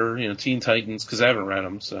whoever, you know, Teen Titans, because I haven't read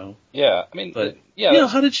them, so. Yeah, I mean, but, yeah. You know,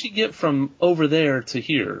 how did she get from over there to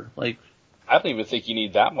here? Like, I don't even think you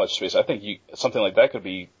need that much space. I think something like that could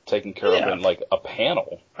be taken care of in, like, a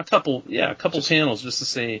panel. A couple panels, just to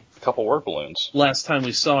say. A couple word balloons. Last time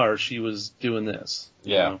we saw her, she was doing this.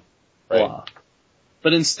 Yeah. Know, right. Blah.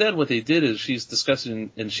 But instead, what they did is she's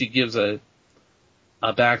discussing, and she gives a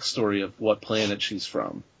backstory of what planet she's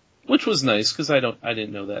from. Which was nice, because I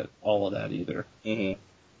didn't know all of that either.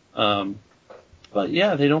 Mm-hmm. But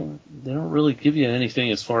yeah, they don't really give you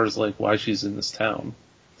anything as far as, like, why she's in this town.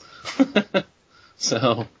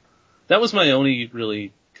 So, that was my only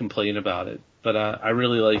really complaint about it. But, I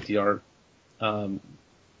really like the art.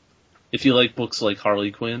 If you like books like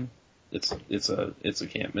Harley Quinn, it's a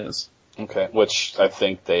can't miss. Okay. Which I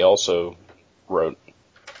think they also wrote.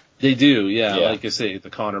 They do, yeah. Like I say,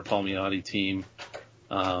 the Connor Palmiotti team,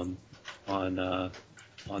 on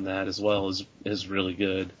that as well is really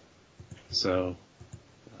good. So,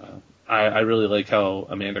 I really like how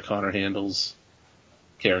Amanda Conner handles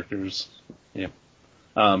characters, yeah,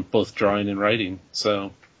 both drawing and writing.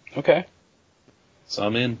 So, okay, so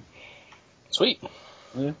I'm in. Sweet.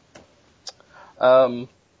 Yeah.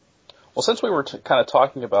 Well, since we were kind of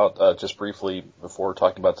talking about just briefly before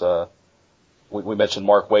talking about we mentioned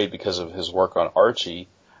Mark Waid because of his work on Archie.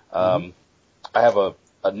 I have a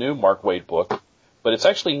new Mark Waid book, but it's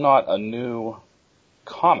actually not a new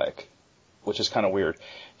comic, which is kind of weird.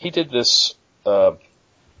 He did this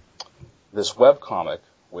this web comic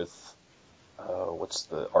with what's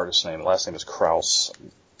the artist's name? The last name is Krause.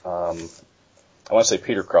 I want to say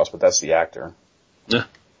Peter Krause, but that's the actor. Yeah.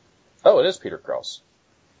 Oh, it is Peter Krause.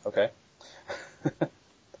 Okay.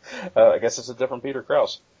 I guess it's a different Peter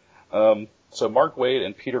Krause. So Mark Waid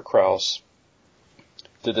and Peter Krause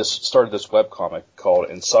started this webcomic called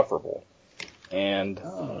Insufferable. And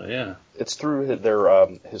it's through their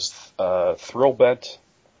his Thrill Bent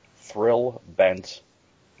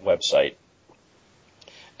website.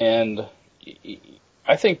 And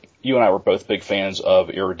I think you and I were both big fans of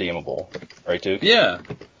Irredeemable, right, Duke? Yeah.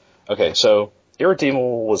 Okay, so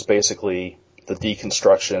Irredeemable was basically the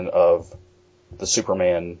deconstruction of the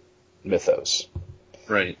Superman mythos.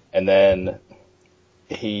 Right. And then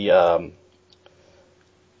he,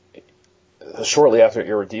 shortly after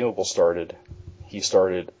Irredeemable started, he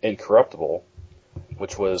started Incorruptible,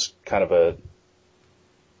 which was kind of a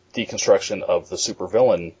deconstruction of the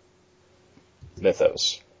supervillain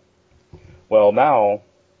mythos. Well, now,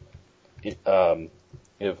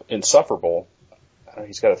 if Insufferable,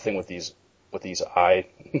 he's got a thing with these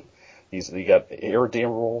he got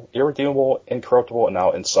Irredeemable, Incorruptible, and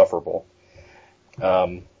now Insufferable.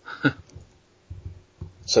 So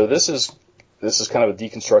this is kind of a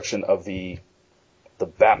deconstruction of the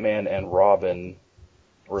Batman and Robin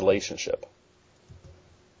relationship.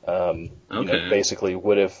 You know, basically,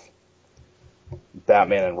 what if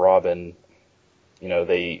Batman and Robin,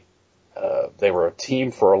 they were a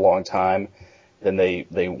team for a long time. Then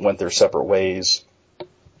they went their separate ways.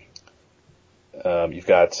 You've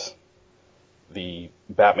got the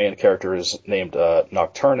Batman character is named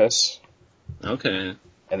Nocturnus. Okay.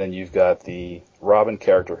 And then you've got the Robin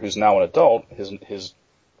character, who's now an adult.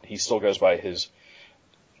 He still goes by his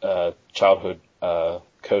childhood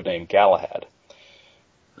codename Galahad.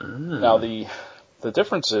 Now the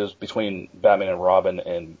differences between Batman and Robin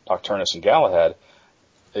and Nocturnus and Galahad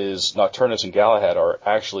is Nocturnus and Galahad are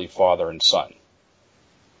actually father and son,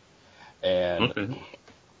 and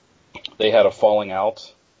they had a falling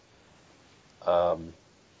out.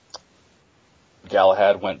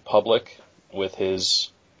 Galahad went public with his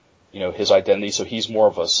identity, so he's more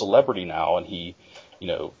of a celebrity now, and he,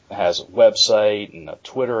 has a website and a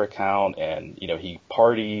Twitter account, and, he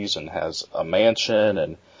parties and has a mansion,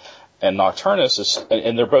 and Nocturnus is,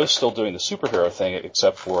 and they're both still doing the superhero thing,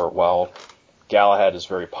 except for while Galahad is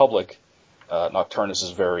very public, Nocturnus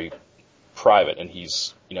is very private, and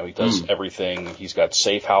he's, he does everything. He's got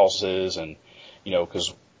safe houses, and,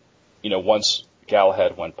 because, once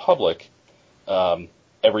Galahad went public,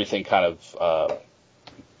 everything kind of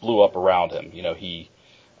blew up around him.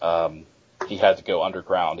 He had to go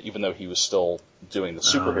underground, even though he was still doing the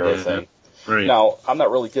superhero thing. Right. Now, I'm not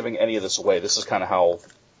really giving any of this away. This is kind of how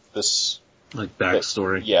this... Like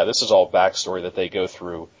backstory. This is all backstory that they go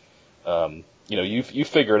through. You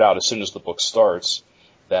figure it out as soon as the book starts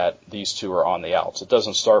that these two are on the outs. It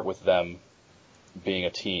doesn't start with them being a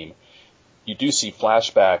team. You do see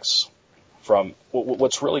flashbacks from...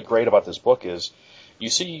 What's really great about this book is you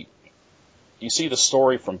see the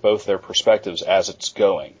story from both their perspectives as it's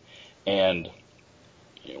going. And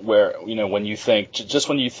where, when you think,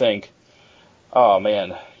 oh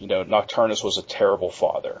man, Nocturnus was a terrible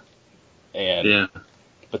father. And,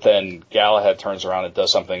 but then Galahad turns around and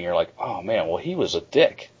does something and you're like, oh man, well he was a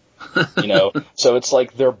dick. So it's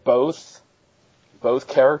like they're both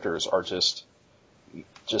characters are just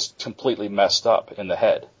completely messed up in the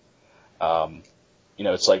head.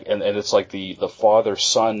 It's like, and it's like the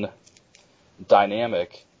father-son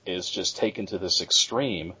dynamic is just taken to this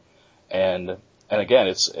extreme. And again,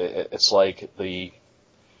 it's like when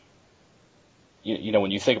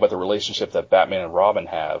you think about the relationship that Batman and Robin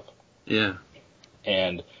have. Yeah.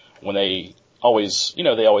 And when they always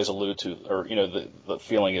allude to, or, the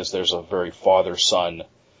feeling is there's a very father-son,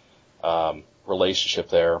 relationship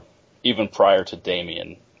there, even prior to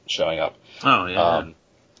Damian showing up. Oh, yeah.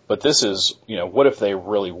 But this is, what if they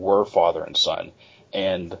really were father and son?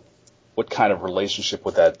 And what kind of relationship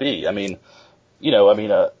would that be?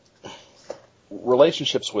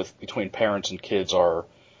 Relationships between parents and kids are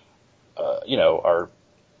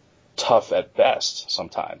tough at best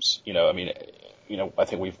sometimes. I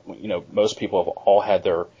think most people have all had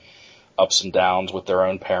their ups and downs with their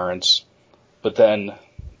own parents, but then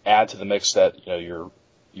add to the mix that,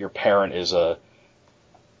 your parent is a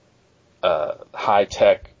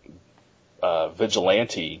high-tech,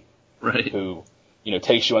 vigilante, right, who,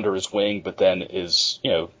 takes you under his wing, but then is,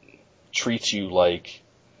 treats you like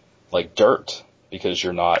dirt because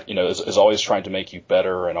you're not, is always trying to make you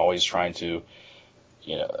better and always trying to,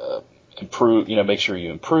 improve, make sure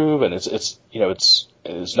you improve. And it's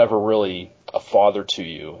never really a father to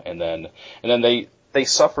you. And then they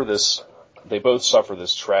both suffer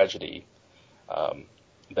this tragedy,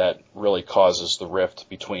 that really causes the rift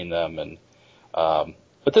between them. And,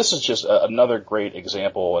 but this is just another great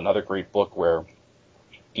example, another great book where,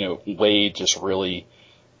 Wade just really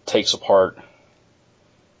takes apart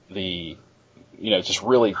just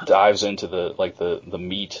really dives into the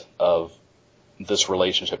meat of this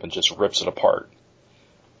relationship and just rips it apart.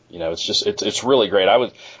 It's really great. I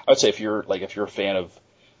would say if you're a fan of,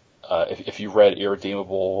 if you read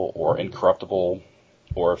Irredeemable or Incorruptible,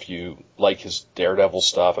 or if you like his Daredevil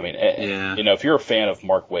stuff, if you're a fan of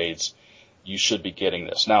Mark Waid's, you should be getting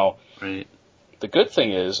this. Now, right. The good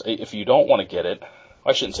thing is, if you don't want to get it,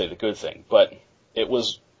 I shouldn't say the good thing, but it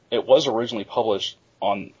was originally published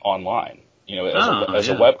online, as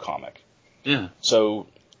a webcomic. Yeah. So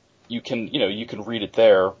you can read it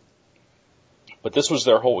there, but this was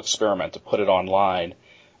their whole experiment to put it online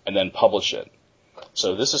and then publish it.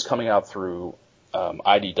 So this is coming out through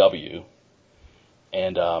IDW,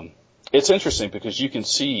 and it's interesting because you can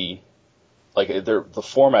see the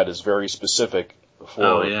format is very specific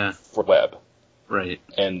for web. Right.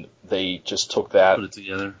 And they just took that, put it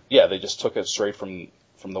together. Yeah, they just took it straight from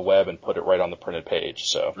the web and put it right on the printed page.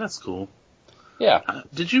 So that's cool. Yeah.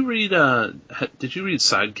 Did you read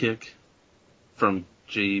Sidekick from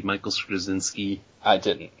J. Michael Straczynski? I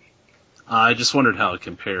didn't. I just wondered how it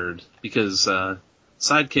compared because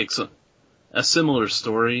Sidekick's a similar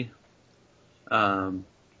story.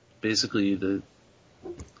 Basically the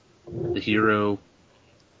hero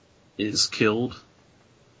is killed.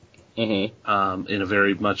 Mm-hmm. In a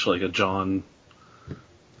very much like a John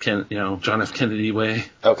F. Kennedy way.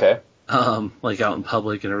 Okay. Like out in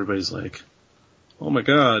public and everybody's like, oh my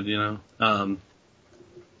God,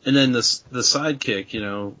 and then the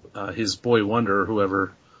sidekick, his boy wonder or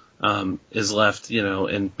whoever, is left,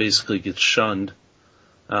 and basically gets shunned,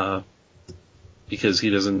 because he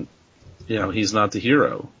doesn't, he's not the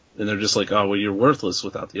hero. And they're just like, oh, well, you're worthless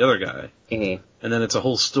without the other guy. Mm-hmm. And then it's a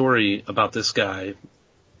whole story about this guy,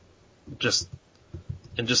 just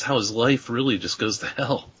how his life really just goes to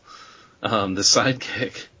hell. The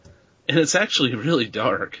sidekick. And it's actually really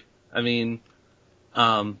dark. I mean,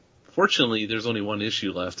 fortunately there's only one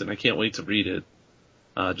issue left and I can't wait to read it.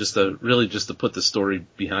 Just to put the story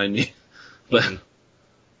behind me. But,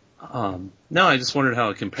 no, I just wondered how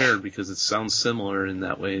it compared because it sounds similar in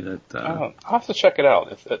that way that, I'll have to check it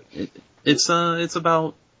out. It's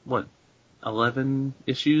about, 11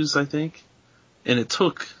 issues, I think. And it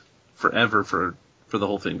took forever for the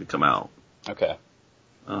whole thing to come out. Okay.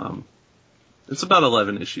 It's about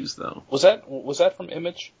 11 issues though. Was that from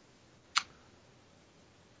Image?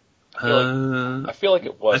 I feel like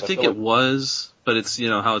it was. I think it was, but it's,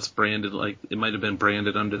 how it's branded, like, it might have been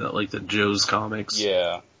branded under that, like, the Joe's Comics.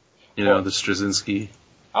 Yeah. The Straczynski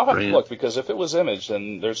I'll have brand. to look, because if it was Image,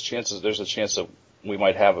 then there's a chance that we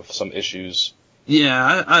might have some issues.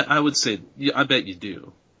 Yeah, I would say, I bet you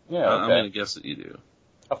do. Yeah, okay. I'm gonna guess that you do.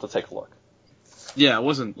 I'll have to take a look. Yeah, it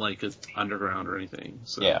wasn't, like, underground or anything,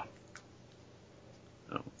 so. Yeah.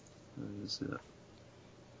 Oh, I didn't see that.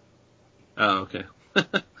 Oh, okay.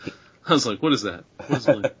 I was like, what is that? What is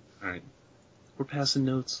it? Alright. We're passing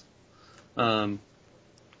notes. Sorry.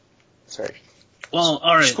 Well,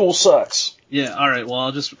 alright. School sucks. Yeah, alright, well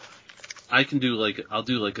I'll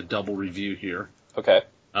do a double review here. Okay.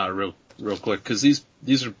 Real quick, cause these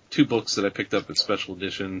are two books that I picked up at special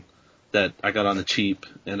edition that I got on the cheap,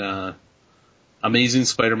 and, Amazing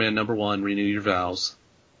Spider-Man #1, Renew Your Vows,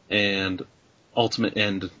 and Ultimate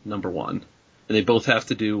End #1. And they both have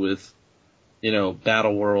to do with,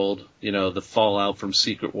 Battle World, the fallout from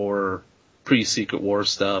Secret War, pre-Secret War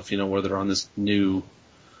stuff, where they're on this new,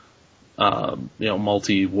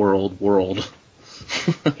 multi-world world.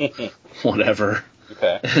 Whatever.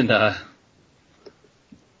 Okay. And,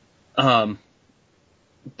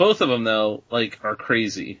 both of them though, are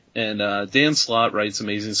crazy. And, Dan Slott writes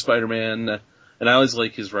Amazing Spider-Man, and I always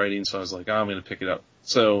like his writing, so I was like, I'm gonna pick it up.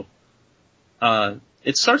 So,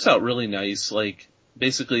 it starts out really nice,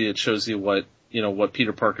 basically it shows you what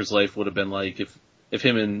Peter Parker's life would have been like if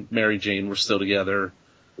him and Mary Jane were still together,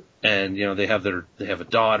 and, they have a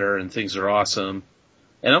daughter and things are awesome.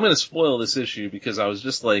 And I'm gonna spoil this issue because I was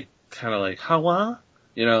just Hawa?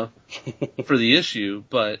 For the issue,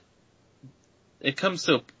 but it comes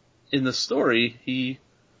to, in the story,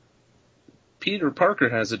 Peter Parker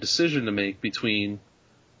has a decision to make between,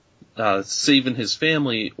 saving his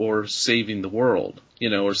family or saving the world,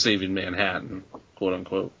 or saving Manhattan, quote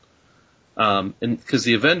unquote. And cause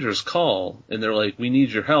the Avengers call and they're like, we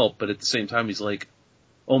need your help, but at the same time he's like,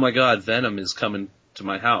 oh my God, Venom is coming to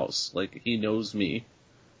my house. He knows me.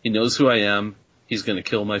 He knows who I am. He's gonna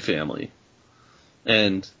kill my family.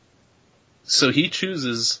 And so he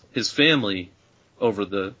chooses his family over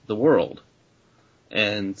the world.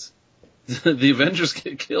 And the Avengers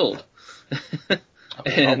get killed.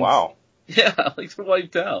 Oh, wow. Yeah, they're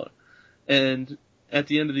wiped out. And at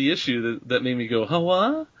the end of the issue, that made me go,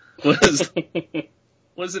 Hawa?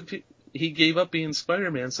 Was it, he gave up being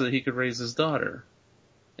Spider-Man so that he could raise his daughter.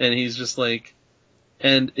 And he's just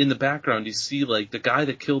and in the background you see the guy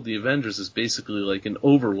that killed the Avengers is basically an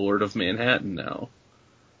overlord of Manhattan now.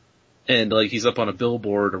 And he's up on a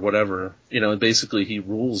billboard or whatever, and basically he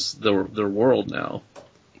rules their world now.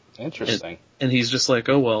 Interesting. And he's just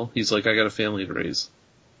oh well, he's I got a family to raise.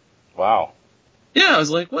 Wow. Yeah, I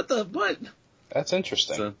was what? That's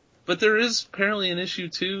interesting. So, but there is apparently an issue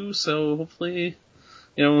 2, so hopefully,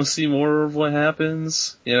 we'll see more of what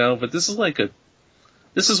happens, but this is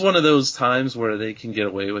this is one of those times where they can get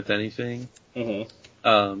away with anything.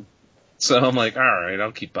 Mm-hmm. So I'm alright,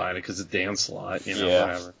 I'll keep buying it because it's Dan Slott,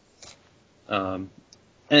 whatever.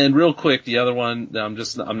 And real quick, the other one, I'm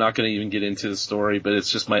not going to even get into the story, but it's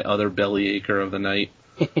just my other bellyacher of the night,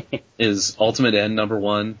 is Ultimate End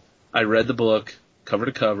 #1. I read the book, cover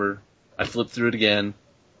to cover. I flipped through it again.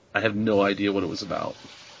 I have no idea what it was about.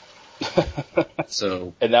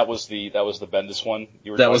 So. And that was the Bendis one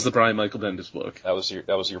you were That was the Brian Michael Bendis book. That was your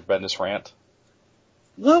Bendis rant?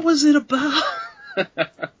 What was it about?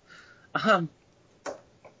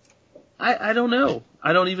 I don't know.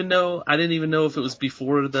 I don't even know. I didn't even know if it was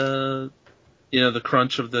before the, the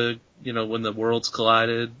crunch of the, when the worlds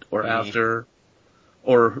collided, or after,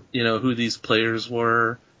 or, who these players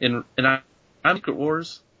were. I'm Secret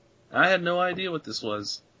Wars. I had no idea what this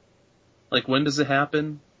was. Like, when does it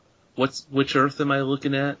happen? Which Earth am I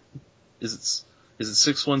looking at? Is it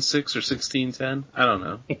 616 or 1610? I don't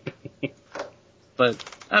know. But,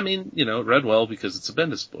 I mean, it read well because it's a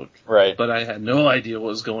Bendis book. Right. But I had no idea what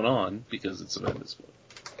was going on because it's a Bendis book.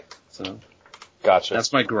 So. Gotcha.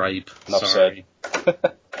 That's my gripe. Enough Sorry. said.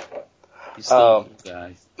 He's still a good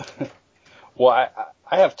guy. Well,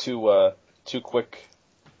 I have two quick,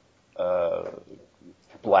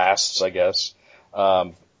 blasts, I guess.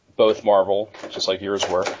 Both Marvel, just like yours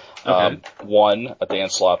were. Okay. One, a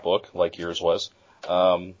Dan Slott book, like yours was.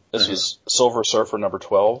 This was Silver Surfer number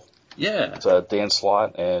 12. Yeah. It's Dan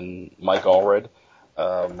Slott and Mike Allred.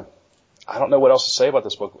 I don't know what else to say about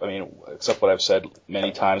this book. I mean, except what I've said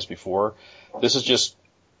many times before. This is just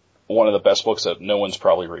one of the best books that no one's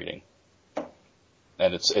probably reading.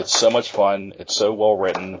 And it's so much fun. It's so well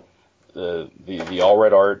written. The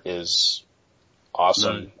Allred art is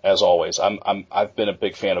awesome, as always. I've been a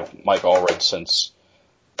big fan of Mike Allred since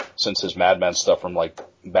his Mad Men stuff from like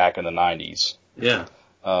back in the 90s. Yeah.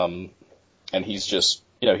 And he's just,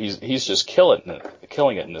 he's just killing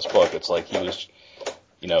it in this book. It's like he was,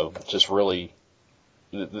 just really,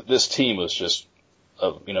 this team was just,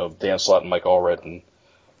 Dan Slott and Mike Allred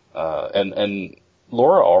and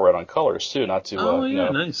Laura Allred on colors too, not to,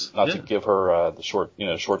 nice. not to give her, the short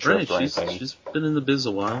shrift or anything. She's been in the biz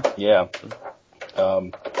a while. Yeah.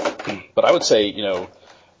 But I would say,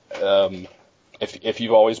 if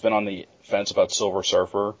you've always been on the fence about Silver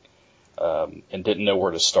Surfer, and didn't know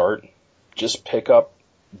where to start, just pick up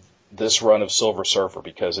this run of Silver Surfer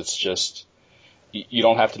because it's just, you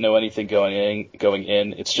don't have to know anything going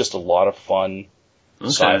in. It's just a lot of fun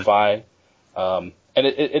sci-fi. And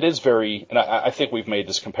it is very, and I think we've made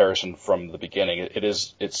this comparison from the beginning.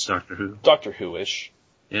 It's Doctor Who-ish.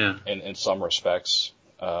 Yeah. In some respects.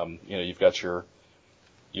 You've got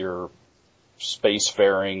your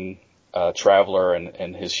spacefaring, traveler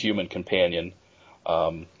and his human companion,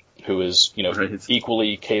 who is,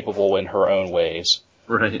 equally capable in her own ways.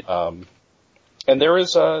 Right. And there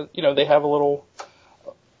is, they have a little,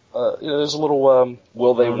 there's a little,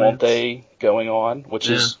 will they, won't they going on, which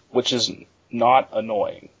is not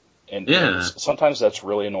annoying. And sometimes that's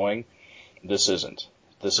really annoying. This isn't.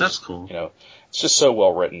 That's cool. It's just so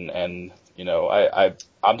well written, and,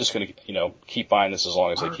 I'm just gonna, keep buying this as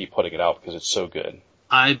long as they keep putting it out because it's so good.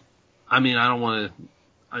 I mean, I don't want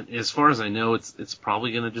to, as far as I know, it's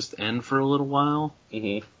probably gonna just end for a little while.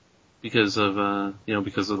 Mm-hmm. Because of,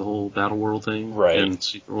 because of the whole Battle World thing. Right. And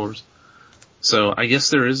Secret Wars. So I guess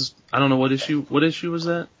there is, I don't know what issue was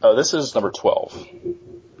that? Oh, this is number 12.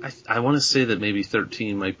 I want to say that maybe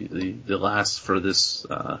 13 might be the last for this,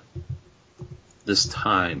 this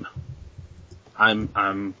time.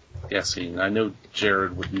 I'm guessing. I know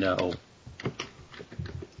Jared would know.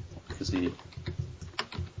 Because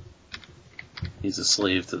he's a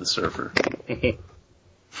slave to the Surfer.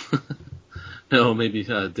 No, maybe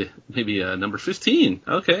number 15.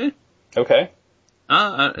 Okay. Okay.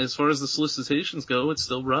 As far as the solicitations go, it's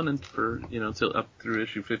still running for, till up through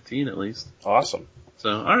issue 15 at least. Awesome. So,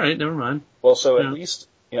 alright, never mind. Well, so at least,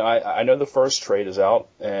 I know the first trade is out,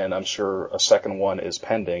 and I'm sure a second one is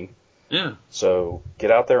pending. Yeah. So get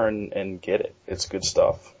out there and get it. It's good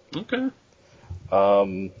stuff. Okay.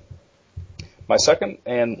 My second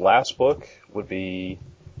and last book would be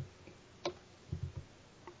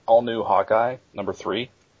All New Hawkeye, number 3.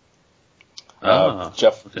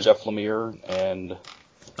 Jeff Lemire and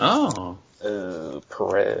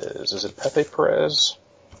Perez. Is it Pepe Perez?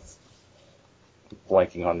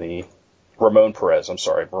 Blanking on the Ramon Perez. I'm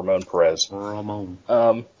sorry, Ramon Perez.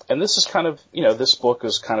 And this is kind of, this book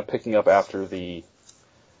is kind of picking up after the,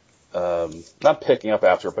 not picking up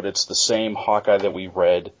after, but it's the same Hawkeye that we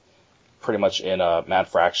read pretty much in Mad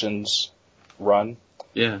Fractions run.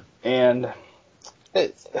 Yeah. And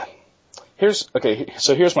here's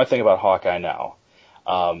my thing about Hawkeye now.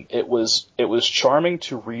 It was charming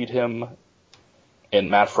to read him in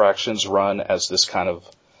Mad Fractions run as this kind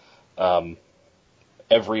of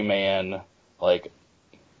everyman, like,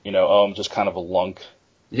 I'm just kind of a lunk.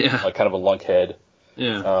 Yeah. Like kind of a lunkhead.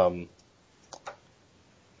 Yeah.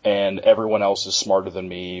 And everyone else is smarter than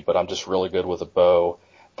me, but I'm just really good with a bow.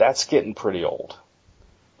 That's getting pretty old.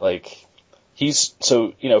 Like,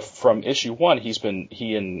 from issue 1,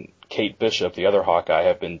 he and Kate Bishop, the other Hawkeye,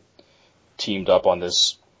 have been teamed up on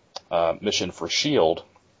this mission for S.H.I.E.L.D.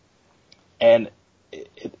 And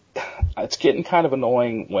it's getting kind of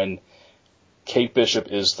annoying when Kate Bishop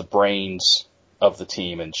is the brains of the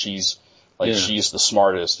team, and she's the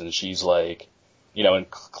smartest, and she's like,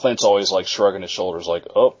 and Clint's always like shrugging his shoulders, like,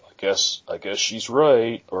 oh, I guess she's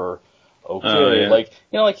right, or okay,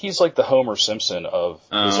 like he's like the Homer Simpson of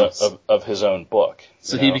his own book.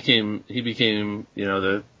 So he became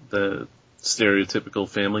the stereotypical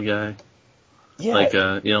Family Guy. Yeah. Like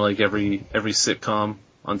like every sitcom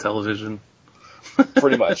on television.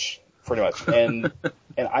 Pretty much. And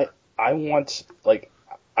I want, like,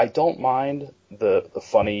 I don't mind the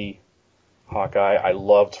funny Hawkeye. I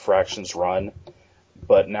loved Fraction's run,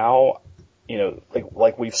 but now,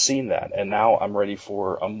 like we've seen that, and now I'm ready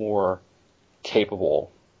for a more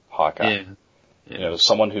capable Hawkeye. Yeah.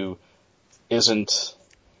 Someone who isn't,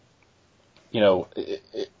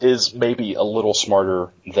 is maybe a little smarter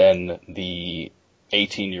than the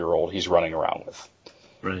 18-year-old he's running around with.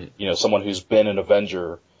 Right. Someone who's been an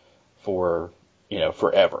Avenger for,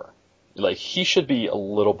 forever. Like, he should be a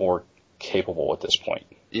little more capable at this point.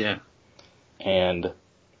 Yeah. And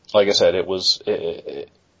like I said, it was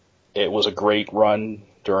a great run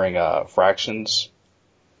during Fractions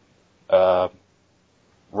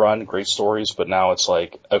run, great stories, but now it's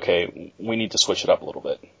like, okay, we need to switch it up a little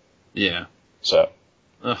bit. Yeah. So,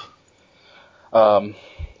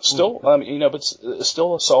 still, but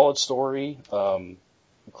still a solid story.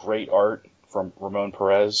 Great art from Ramon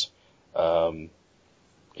Perez. I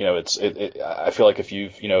feel like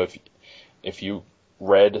if you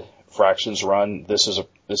read Fractions Run, this is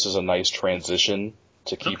a nice transition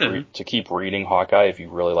to keep reading Hawkeye if you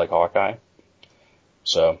really like Hawkeye.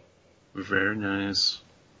 So. Very nice.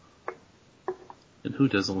 And who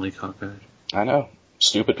doesn't like Hawkeye? I know.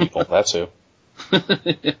 Stupid people, that's who.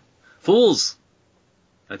 Fools!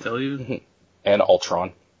 I tell you. And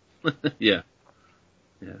Ultron. Yeah.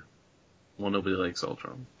 Well, nobody likes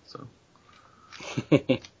Ultron, so.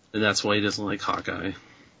 And that's why he doesn't like Hawkeye.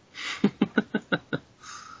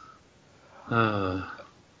 But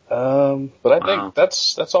I think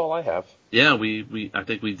that's all I have. Yeah, I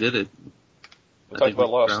think we did it. We talked about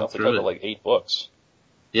a lot of stuff. We talked about like 8 books.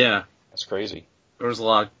 Yeah. That's crazy. There was a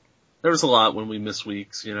lot when we missed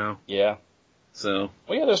weeks, Yeah. So.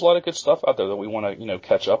 Well, yeah, there's a lot of good stuff out there that we want to,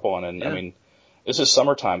 catch up on. And, I mean, this is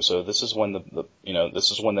summertime, so this is when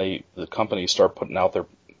the companies start putting out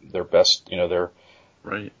their best, their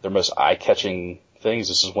most eye-catching things.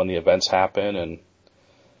 This is when the events happen. And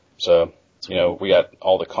so, we got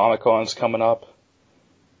all the Comic-Cons coming up.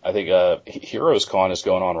 I think, Heroes Con is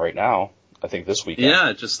going on right now. I think this weekend. Yeah,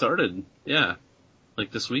 it just started. Yeah. Like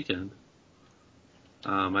this weekend.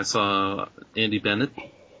 I saw Andy Bennett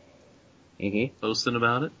posting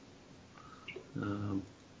about it.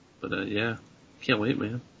 Yeah, can't wait,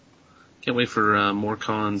 man. Can't wait for more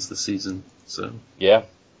cons this season. So yeah,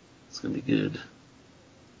 it's gonna be good.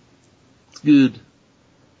 It's good.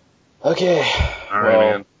 Okay. All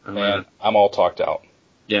right, man. I'm all talked out.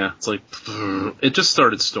 Yeah, it's like it just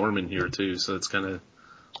started storming here too, so it's kind of.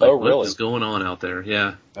 Oh, really? What is going on out there?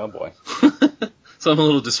 Yeah. Oh boy. So I'm a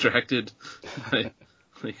little distracted.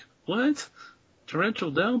 Like, what? Torrential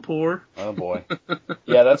downpour. Oh boy.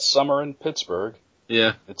 Yeah, that's summer in Pittsburgh.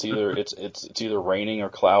 Yeah. It's either raining or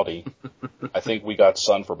cloudy. I think we got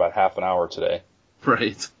sun for about half an hour today.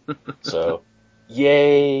 Right. So,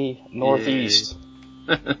 yay, Northeast.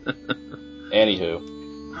 Yay.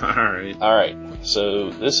 Anywho. All right. So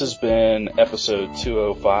this has been episode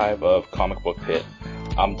 205 of Comic Book Pit.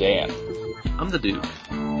 I'm Dan. I'm the Duke.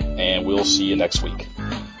 And we'll see you next week.